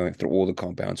had to go through all the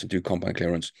compounds and do compound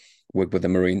clearance, work with the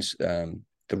Marines, the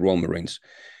Royal Marines,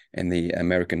 and the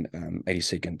American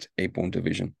 82nd Airborne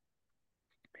Division.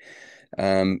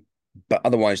 Um, but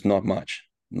otherwise, not much.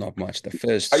 Not much. The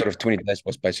first I, sort of 20 days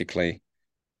was basically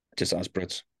just us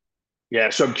Brits. Yeah,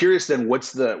 so I'm curious then,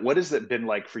 what has it been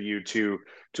like for you to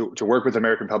work with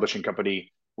American Publishing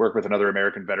Company, work with another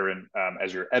American veteran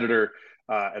as your editor,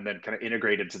 and then kind of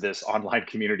integrate into this online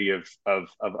community of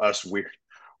us weird,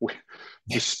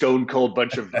 just stone cold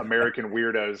bunch of American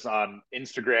weirdos on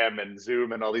Instagram and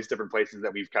Zoom and all these different places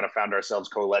that we've kind of found ourselves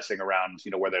coalescing around,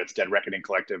 whether it's Dead Reckoning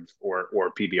Collective or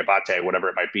PB Abate, whatever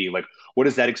it might be. Like, what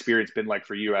has that experience been like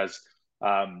for you as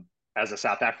a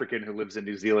South African who lives in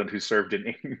New Zealand, who served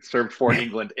for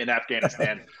England in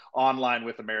Afghanistan, online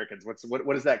with Americans?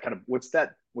 What is that what's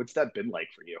that been like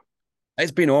for you?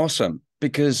 It's been awesome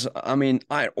because I mean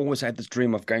I always had this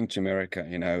dream of going to America.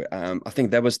 I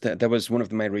think that was one of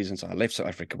the main reasons I left South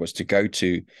Africa was to go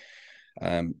to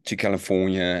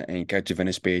California and go to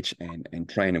Venice Beach and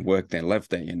train and work there, live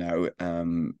there.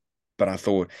 But I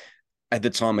thought at the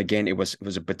time again it was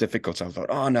a bit difficult. So I thought,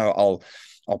 oh no,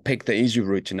 I'll pick the easy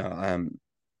route. And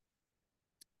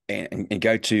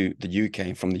go to the UK,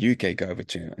 and from the UK go over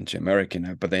to into America.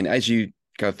 But then as you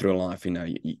go through life,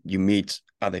 you meet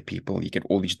other people, you get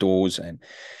all these doors, and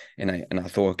I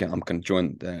thought, okay, I'm going to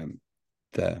join the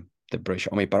British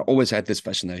Army. But I always had this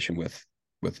fascination with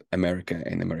America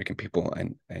and American people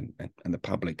and the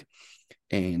public,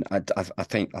 and I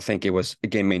think it was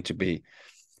again meant to be,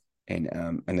 and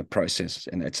the process,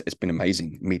 and it's been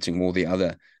amazing meeting all the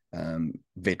other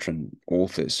veteran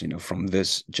authors, from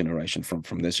this generation,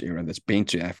 from this era, that's been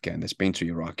to Afghan, that's been to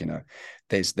Iraq.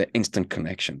 There's the instant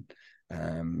connection,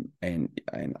 and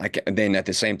then at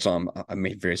the same time, I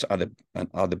meet various other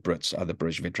Brits, other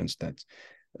British veterans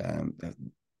um,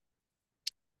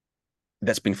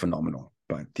 that's been phenomenal.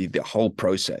 But the whole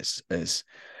process is,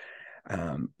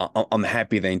 I'm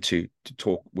happy then to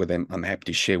talk with them. I'm happy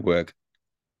to share work.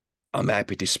 I'm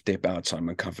happy to step outside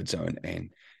my comfort zone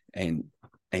and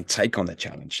and take on the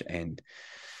challenge and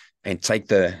take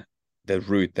the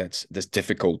route that's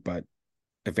difficult, but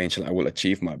eventually I will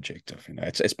achieve my objective.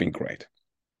 It's been great.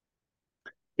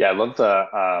 Yeah, I love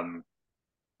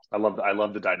I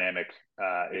love the dynamic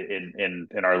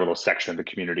in our little section of the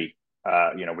community.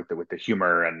 With the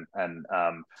humor and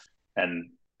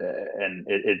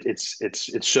it's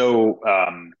so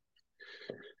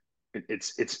it,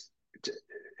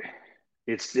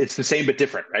 it's the same but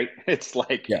different, right? It's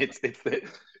like Yeah.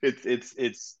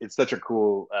 it's such a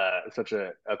cool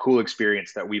a cool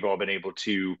experience that we've all been able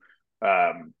to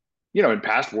in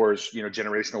past wars,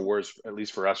 generational wars, at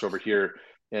least for us over here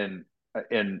in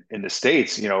in the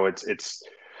States, it's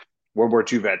World War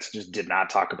II vets just did not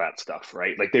talk about stuff,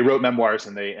 right? Like they wrote memoirs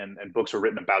and and books were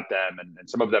written about them, and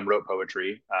some of them wrote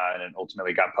poetry, and it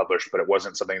ultimately got published, but it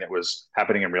wasn't something that was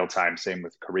happening in real time. Same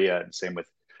with Korea, and same with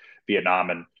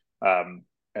Vietnam, um,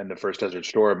 and the first Desert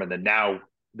Storm, and then now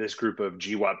this group of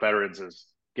GWAT veterans is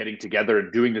getting together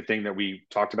and doing the thing that we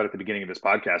talked about at the beginning of this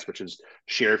podcast, which is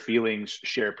share feelings,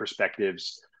 share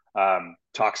perspectives,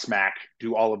 talk smack,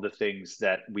 do all of the things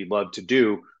that we love to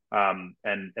do, and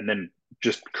then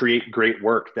just create great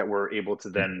work that we're able to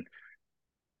then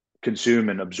consume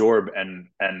and absorb and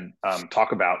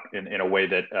talk about in a way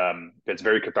that that's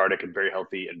very cathartic and very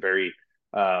healthy and very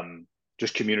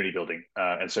just community building.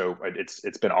 And so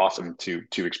it's been awesome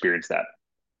to experience that.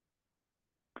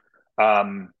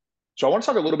 So I want to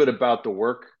talk a little bit about the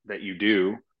work that you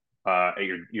do at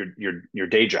your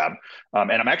day job.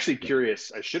 And I'm actually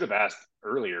curious. I should have asked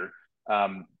earlier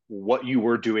what you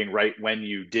were doing right when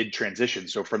you did transition.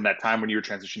 So from that time when you were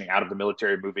transitioning out of the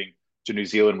military, moving to New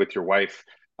Zealand with your wife,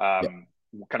 Yeah.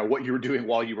 kind of what you were doing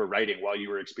while you were writing, while you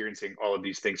were experiencing all of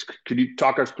these things. Could you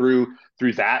talk us through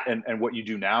that and what you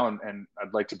do now? And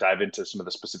I'd like to dive into some of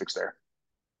the specifics there.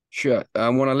 Sure.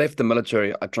 When I left the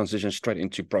military, I transitioned straight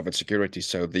into private security.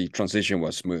 So the transition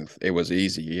was smooth. It was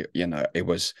easy. It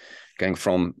was going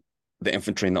from the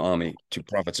infantry in the army to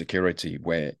private security,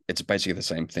 where it's basically the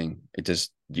same thing. It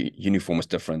just uniform is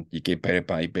different. You get better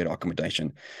pay, better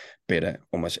accommodation, better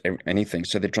almost anything.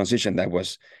 So the transition that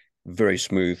was very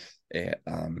smooth.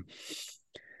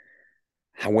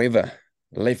 However,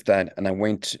 left that and I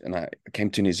went and I came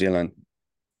to New Zealand.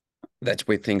 That's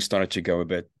where things started to go a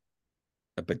bit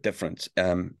different.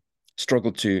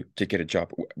 Struggled to get a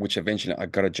job, which eventually I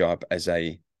got a job as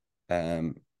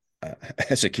um,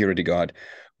 a security guard,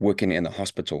 working in the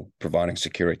hospital, providing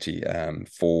security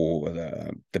for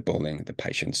the building, the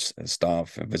patients,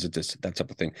 staff, visitors, that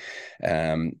type of thing.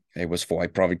 It was for a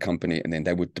private company, and then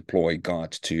they would deploy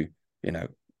guards to,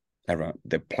 around.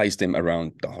 They placed them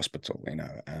around the hospital.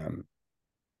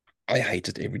 I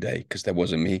hated every day because that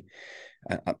wasn't me.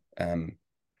 Uh, um,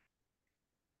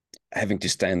 Having to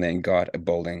stand there and guard a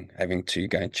building, having to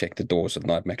go and check the doors at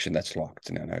night, make sure that's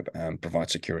locked, provide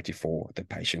security for the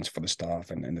patients, for the staff,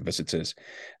 and the visitors.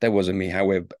 That wasn't me.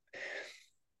 However,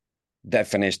 that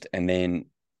finished and then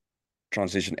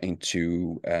transitioned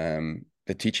into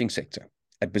the teaching sector.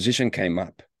 A position came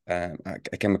up. I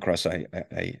came across an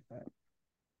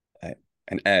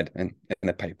ad in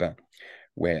the paper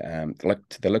where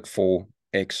they look for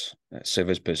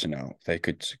ex-service personnel. They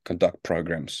could conduct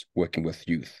programs working with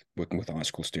youth, working with high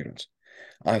school students.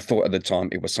 I thought at the time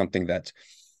it was something that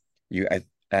you at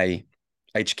a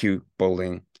HQ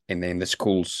building, and then the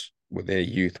schools with their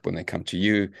youth, when they come to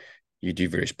you, you do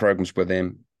various programs with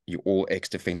them. You all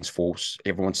ex-defense force,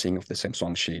 everyone's singing off the same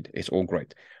song sheet. It's all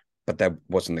great. But that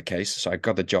wasn't the case. So I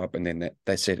got the job, and then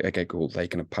they said, okay, cool. They're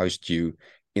going to post you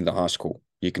in the high school.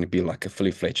 You're going to be like a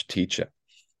fully fledged teacher,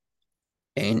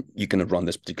 and you're going to run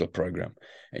this particular program,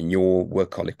 and your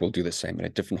work colleague will do the same in a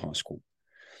different high school.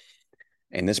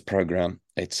 And this program,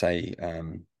 it's a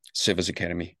service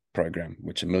academy program,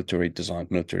 which is military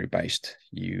designed, military based.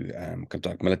 You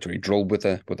conduct military drill with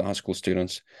the high school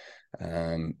students,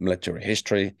 military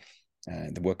history.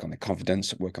 They work on their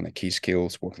confidence, work on their key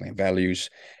skills, work on their values,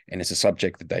 and it's a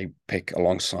subject that they pick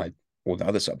alongside all the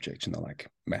other subjects, like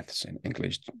maths and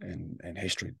English and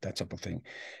history, that type of thing.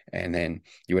 And then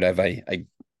you would have a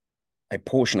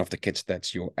portion of the kids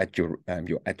that's your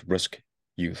at risk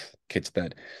youth, kids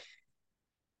that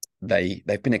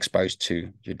they've been exposed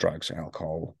to your drugs,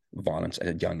 alcohol, violence at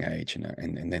a young age,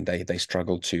 and then they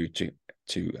struggle to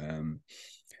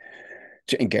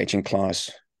engage in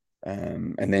class.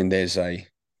 And then there's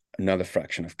another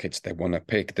fraction of kids that want to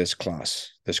pick this course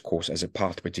as a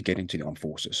pathway to get into the armed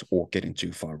forces or get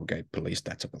into fire brigade, police,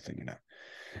 that type of thing,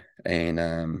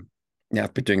 And yeah,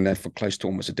 I've been doing that for close to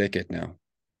almost a decade now,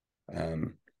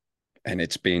 and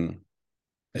it's been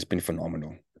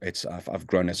phenomenal. I've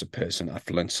grown as a person. I've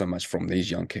learned so much from these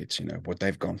young kids, what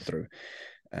they've gone through.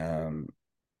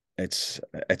 It's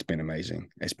been amazing.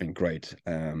 It's been great.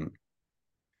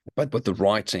 But with the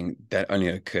writing, that only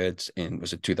occurred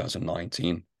was it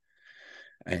 2019.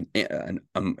 and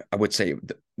I would say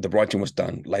the writing was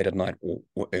done late at night or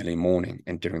early morning,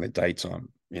 and during the daytime,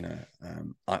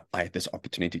 I had this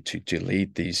opportunity to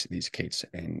lead these kids,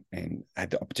 and I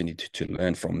had the opportunity to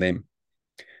learn from them.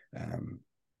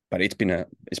 But it's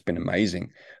been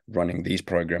amazing running these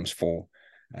programs for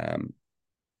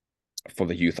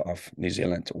the youth of New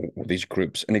Zealand, or these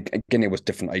groups. And again, it was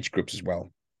different age groups as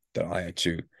well that I had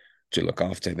to look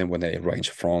after. Then when they range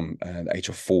from the age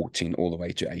of 14 all the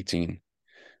way to 18,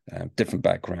 different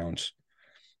backgrounds.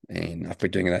 And I've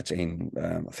been doing that in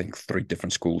I think 3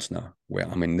 different schools now. Where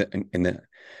I'm in the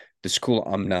school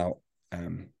I'm now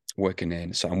working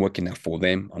in. So I'm working now for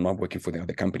them. I'm not working for the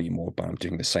other company anymore, but I'm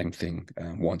doing the same thing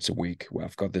once a week. Where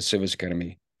I've got the Service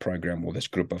Academy program, or this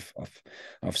group of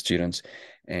students,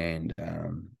 and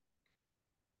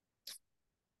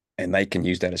they can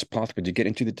use that as a pathway to get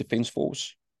into the Defence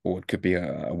Force, or it could be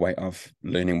a way of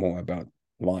learning more about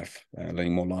life,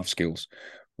 learning more life skills,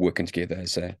 working together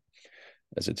as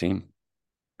a team.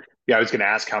 Yeah, I was going to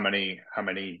ask how many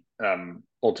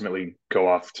ultimately go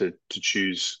off to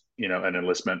choose, an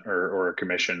enlistment or a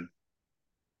commission.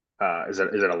 Is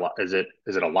it a lot? Is it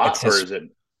a lot, It's or just is it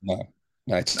no, no.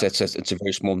 no? It's a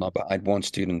very small number. I had one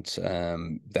student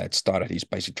that started his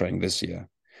basic training this year.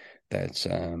 That's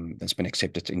been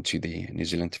accepted into the New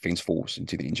Zealand Defence Force,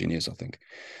 into the engineers, I think.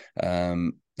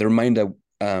 The remainder,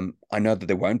 I know that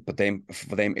they won't, but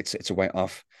for them, it's a way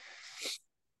of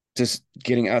just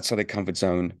getting outside their comfort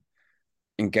zone,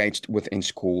 engaged within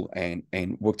school, and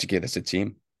work together as a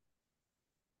team.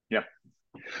 Yeah.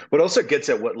 But also gets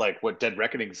at what Dead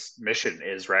Reckoning's mission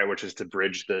is, right? Which is to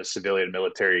bridge the civilian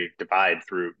military divide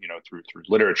through, through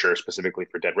literature, specifically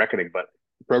for Dead Reckoning. But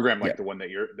a program Yeah, like the one that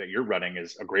you're running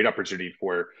is a great opportunity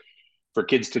for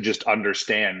kids to just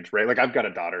understand, right? Like I've got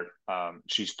a daughter,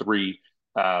 she's 3,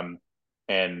 um,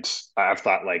 and I've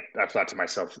thought to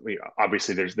myself,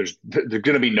 obviously there's going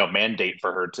to be no mandate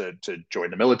for her to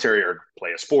join the military or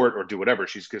play a sport or do whatever.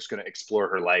 She's just going to explore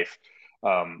her life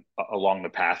along the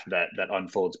path that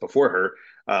unfolds before her.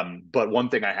 But one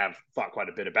thing I have thought quite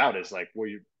a bit about is like,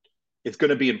 it's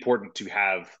going to be important to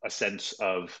have a sense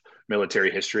of military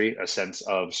history, a sense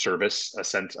of service, a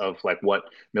sense of like what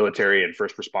military and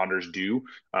first responders do,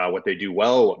 what they do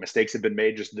well, what mistakes have been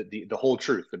made, just the whole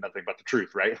truth and nothing but the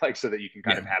truth, right? Like so that you can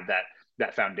kind yeah, of have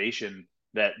that foundation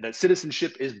that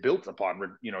citizenship is built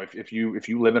upon. If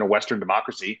you live in a Western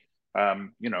democracy,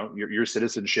 your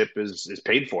citizenship is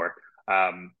paid for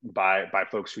by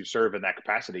folks who serve in that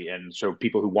capacity. And so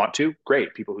people who want to,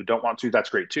 great. People who don't want to,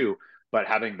 that's great too. But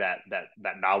having that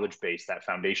knowledge base, that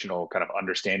foundational kind of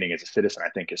understanding as a citizen, I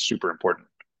think is super important.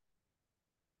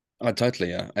 I totally,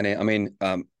 yeah. And I mean,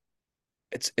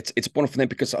 it's important for them,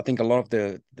 because I think a lot of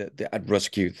the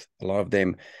at-risk youth, a lot of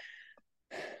them,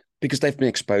 because they've been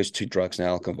exposed to drugs and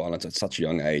alcohol violence at such a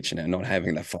young age, not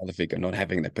having that father figure, not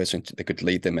having that person that could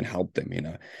lead them and help them,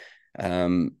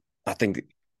 I think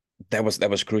that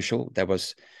was crucial. That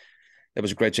was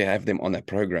great to have them on that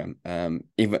program,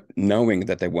 even knowing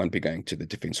that they won't be going to the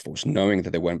Defence Force, knowing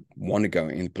that they won't want to go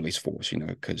in the police force,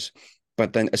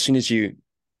 but then as soon as you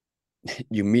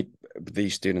meet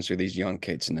these students or these young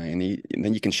kids, and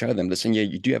then you can show them, listen, yeah,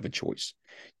 you do have a choice.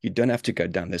 You don't have to go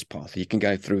down this path. You can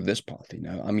go through this path.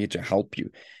 I'm here to help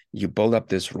you. You build up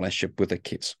this relationship with the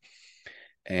kids,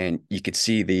 and you could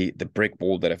see the brick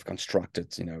wall that I've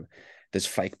constructed. This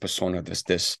fake persona,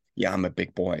 this yeah, I'm a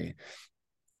big boy,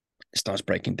 starts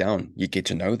breaking down. You get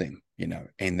to know them,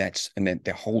 and then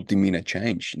their whole demeanor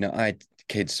changed. I had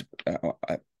kids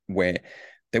where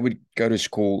they would go to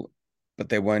school, but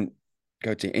they won't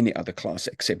go to any other class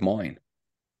except mine.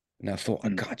 And I thought, I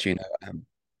Mm. got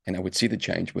and I would see the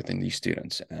change within these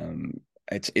students.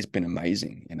 It's been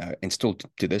amazing, and still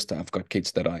to this day, I've got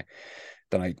kids that I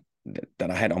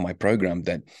had on my program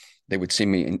that they would see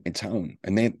me in town,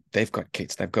 and they've got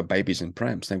kids, they've got babies and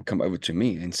prams. They would come over to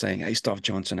me and saying, "Hey, Staff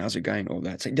Johnson, how's it going?" All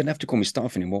that. So you didn't have to call me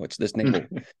Staff anymore. It's this Neville.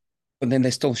 But then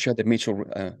they still show the mutual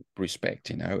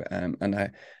respect, and I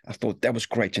thought that was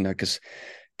great, because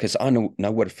I know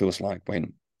what it feels like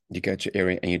when you go to an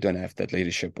area and you don't have that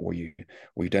leadership, or you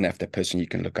don't have that person you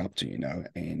can look up to,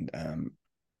 and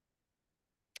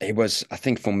I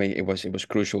think for me, it was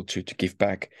crucial to give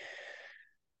back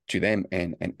to them,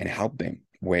 and help them,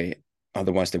 where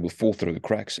otherwise they will fall through the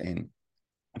cracks and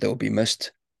they'll be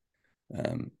missed.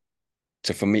 Um,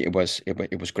 so for me, it was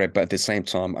great, but at the same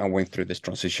time, I went through this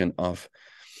transition of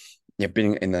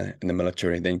being in the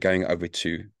military, then going over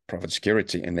to private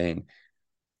security, and then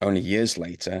only years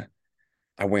later,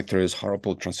 I went through this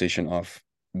horrible transition of,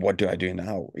 what do I do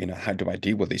now? How do I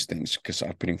deal with these things? Because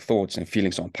I'm putting thoughts and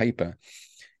feelings on paper,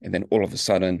 and then all of a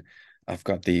sudden, I've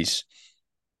got these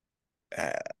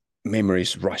uh,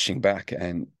 memories rushing back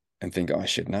and think, oh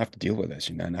shit, now I have to deal with this,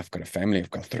 and I've got a family, I've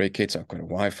got 3 kids, I've got a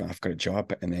wife, I've got a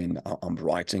job, and then I'm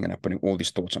writing and I'm putting all these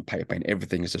thoughts on paper, and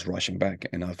everything is just rushing back.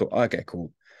 And I thought, okay,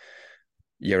 cool,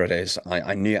 here it is.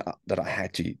 I knew that I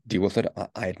had to deal with it.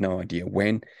 I had no idea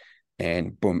when,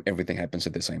 and boom, everything happens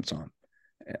at the same time.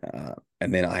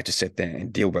 And then I had to sit there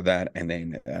and deal with that, and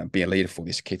then be a leader for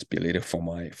these kids, be a leader for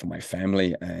my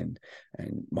family, and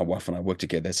my wife and I work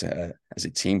together as a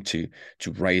team to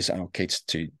raise our kids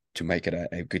to make it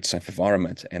a good, safe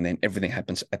environment. And then everything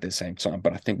happens at the same time.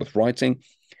 But I think with writing,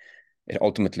 it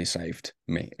ultimately saved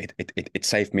me. It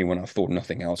saved me when I thought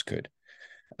nothing else could.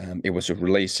 It was a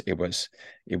release. It was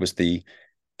the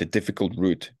difficult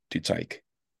route to take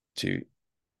to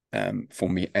for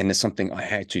me, and it's something I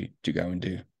had to go and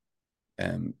do.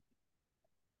 Um,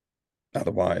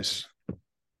 Otherwise,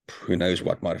 who knows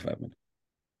what might have happened.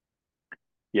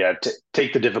 Yeah,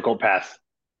 take the difficult path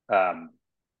um,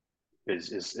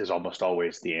 is almost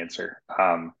always the answer.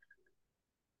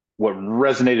 What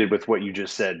resonated with what you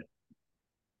just said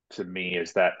to me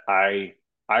is that I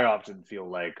often feel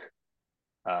like,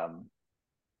 um,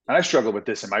 and I struggled with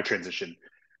this in my transition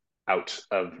out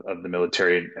of the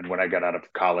military, and when I got out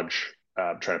of college,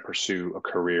 trying to pursue a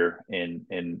career in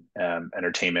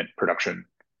entertainment production,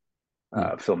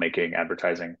 Mm. filmmaking,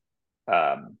 advertising.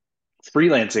 Um,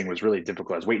 Freelancing was really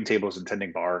difficult. I was waiting tables and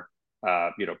tending bar,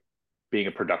 you know, being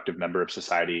a productive member of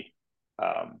society,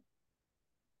 um,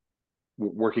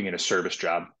 working in a service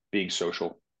job, being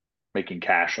social, making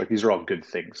cash. Like these are all good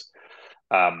things.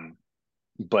 Um,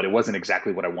 but it wasn't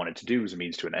exactly what I wanted to do as a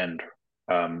means to an end.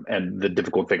 And the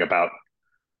difficult thing about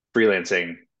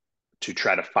freelancing to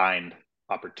try to find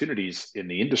opportunities in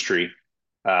the industry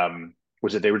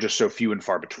was that they were just so few and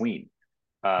far between.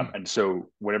 Mm. And so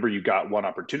whenever you got one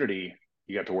opportunity,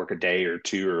 you got to work a day or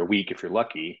two or a week if you're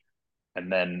lucky,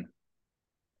 and then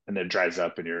it dries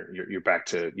up and you're back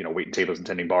to waiting tables and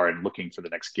tending bar and looking for the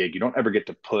next gig. You don't ever get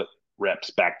to put reps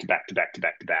back to back to back to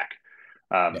back to back.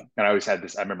 Yeah. And I always had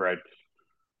this. I remember I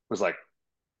was like,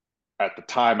 at the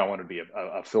time I wanted to be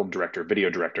a film director, video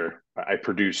director. I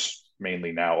produce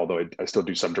mainly now, although I still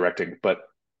do some directing. But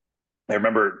I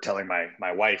remember telling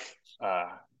my wife, I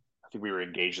think we were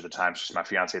engaged at the time. She's my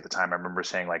fiance at the time. I remember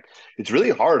saying like, it's really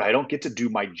hard. I don't get to do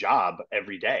my job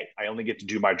every day. I only get to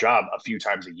do my job a few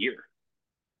times a year.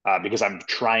 Because I'm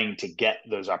trying to get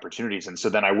those opportunities. And so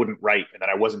then I wouldn't write, and then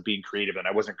I wasn't being creative, and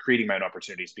I wasn't creating my own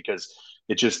opportunities because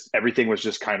it just everything was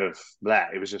just kind of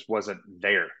that. It was just wasn't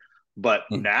there. But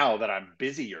Mm. now that I'm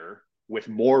busier with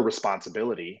more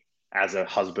responsibility as a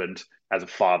husband, as a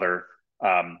father,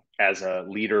 as a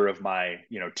leader of my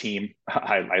team,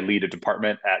 I lead a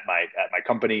department at my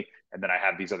company, and then I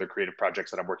have these other creative projects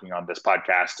that I'm working on, this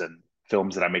podcast and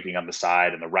films that I'm making on the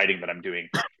side, and the writing that I'm doing.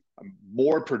 I'm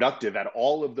more productive at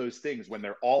all of those things when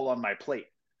they're all on my plate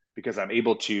because I'm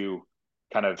able to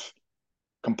kind of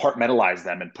compartmentalize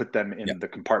them and put them Yeah. in the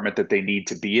compartment that they need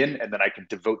to be in, and then I can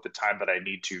devote the time that I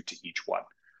need to each one.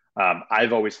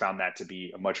 I've always found that to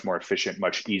be a much more efficient,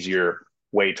 much easier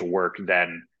way to work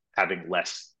than having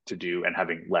less to do and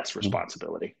having less Mm.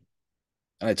 responsibility.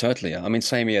 I totally. I mean,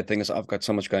 same here. Thing is, I've got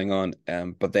so much going on,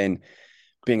 but then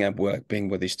being at work, being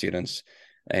with these students,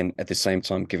 and at the same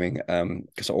time giving,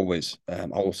 because I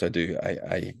also do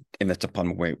a in the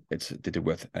department where it's to do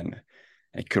with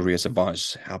a careers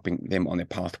advice, helping them on their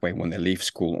pathway when they leave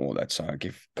school, all that. So I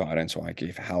give guidance, or I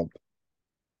give help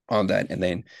on that, and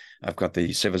then I've got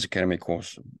the Service Academy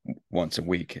course once a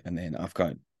week, and then I've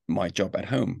got my job at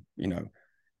home,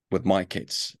 with my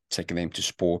kids, taking them to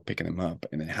sport, picking them up,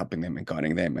 and then helping them and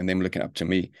guiding them, and them looking up to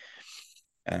me.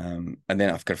 And then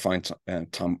I've got to find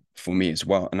time for me as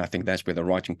well, and I think that's where the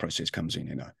writing process comes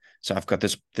in. So I've got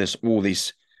this all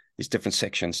these different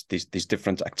sections, these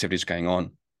different activities going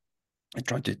on, and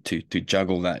trying to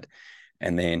juggle that,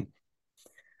 and then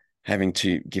having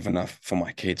to give enough for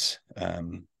my kids.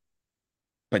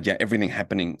 But yeah, everything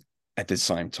happening at the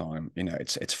same time.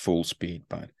 It's full speed,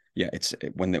 but yeah, it's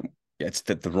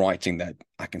the writing that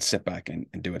I can sit back and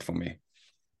do it for me.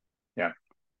 Yeah.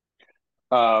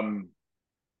 Um,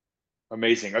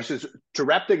 Amazing. To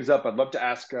wrap things up, I'd love to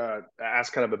ask kind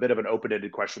of a bit of an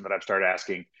open-ended question that I've started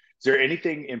asking. Is there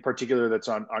anything in particular that's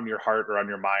on your heart or on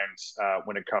your mind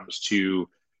when it comes to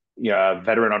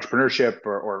veteran entrepreneurship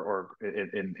or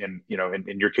in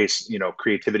your case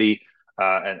creativity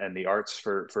and the arts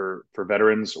for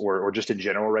veterans or just in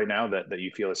general right now that you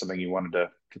feel is something you wanted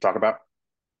to talk about?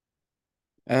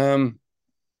 Um,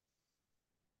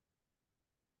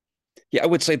 yeah, I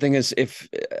would say thing is if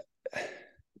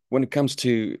when it comes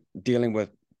to dealing with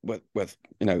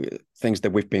things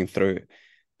that we've been through,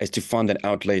 is to find an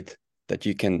outlet that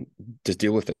you can just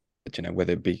deal with it,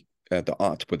 whether it be the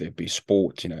art, whether it be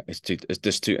sport, it's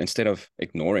just to, instead of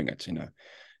ignoring it,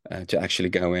 to actually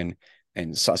go in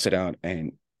and suss it out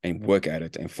and work at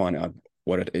it and find out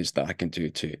what it is that I can do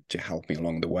to help me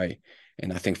along the way.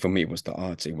 And I think for me it was the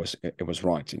arts, it was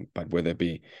writing, but whether it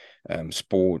be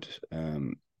sport,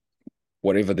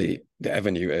 whatever the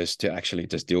avenue is, to actually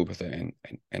just deal with it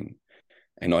and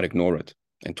not ignore it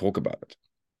and talk about it.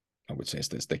 I would say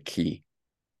that's the key.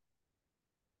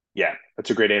 Yeah, that's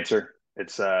a great answer.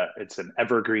 It's an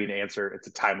evergreen answer. It's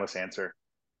a timeless answer.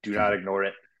 Do not ignore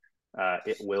it.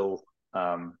 It will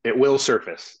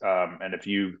surface. And if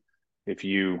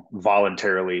you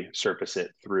voluntarily surface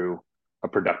it through a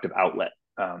productive outlet,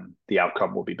 the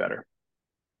outcome will be better.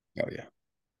 Oh yeah.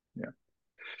 Yeah.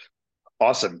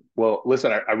 Awesome. Well,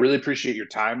 listen, I really appreciate your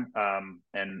time,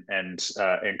 and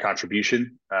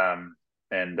contribution,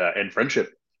 and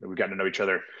friendship. We've gotten to know each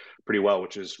other pretty well,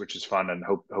 which is fun, and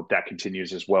hope that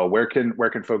continues as well. Where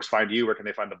can folks find you? Where can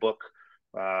they find the book?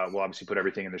 We'll obviously put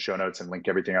everything in the show notes and link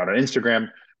everything out on Instagram.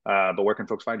 But where can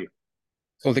folks find you?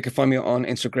 So they can find me on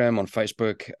Instagram, on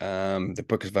Facebook. The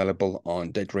book is available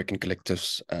on Dead Reckon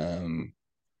Collective's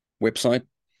website,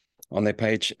 on their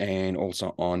page, and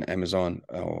also on Amazon,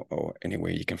 or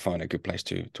anywhere you can find a good place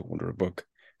to order a book.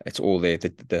 It's all there.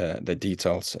 The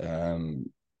details,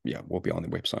 will be on the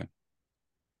website.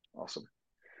 Awesome.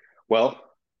 Well,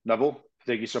 Neville,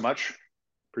 thank you so much.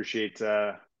 Appreciate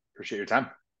your time.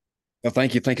 Well,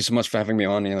 thank you so much for having me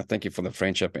on. Thank you for the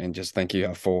friendship, and just thank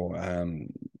you for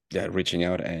reaching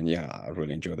out. And I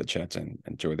really enjoy the chat and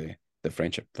enjoy the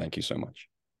friendship. Thank you so much.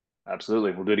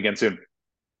 Absolutely. We'll do it again soon.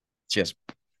 Cheers.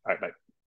 All right, bye.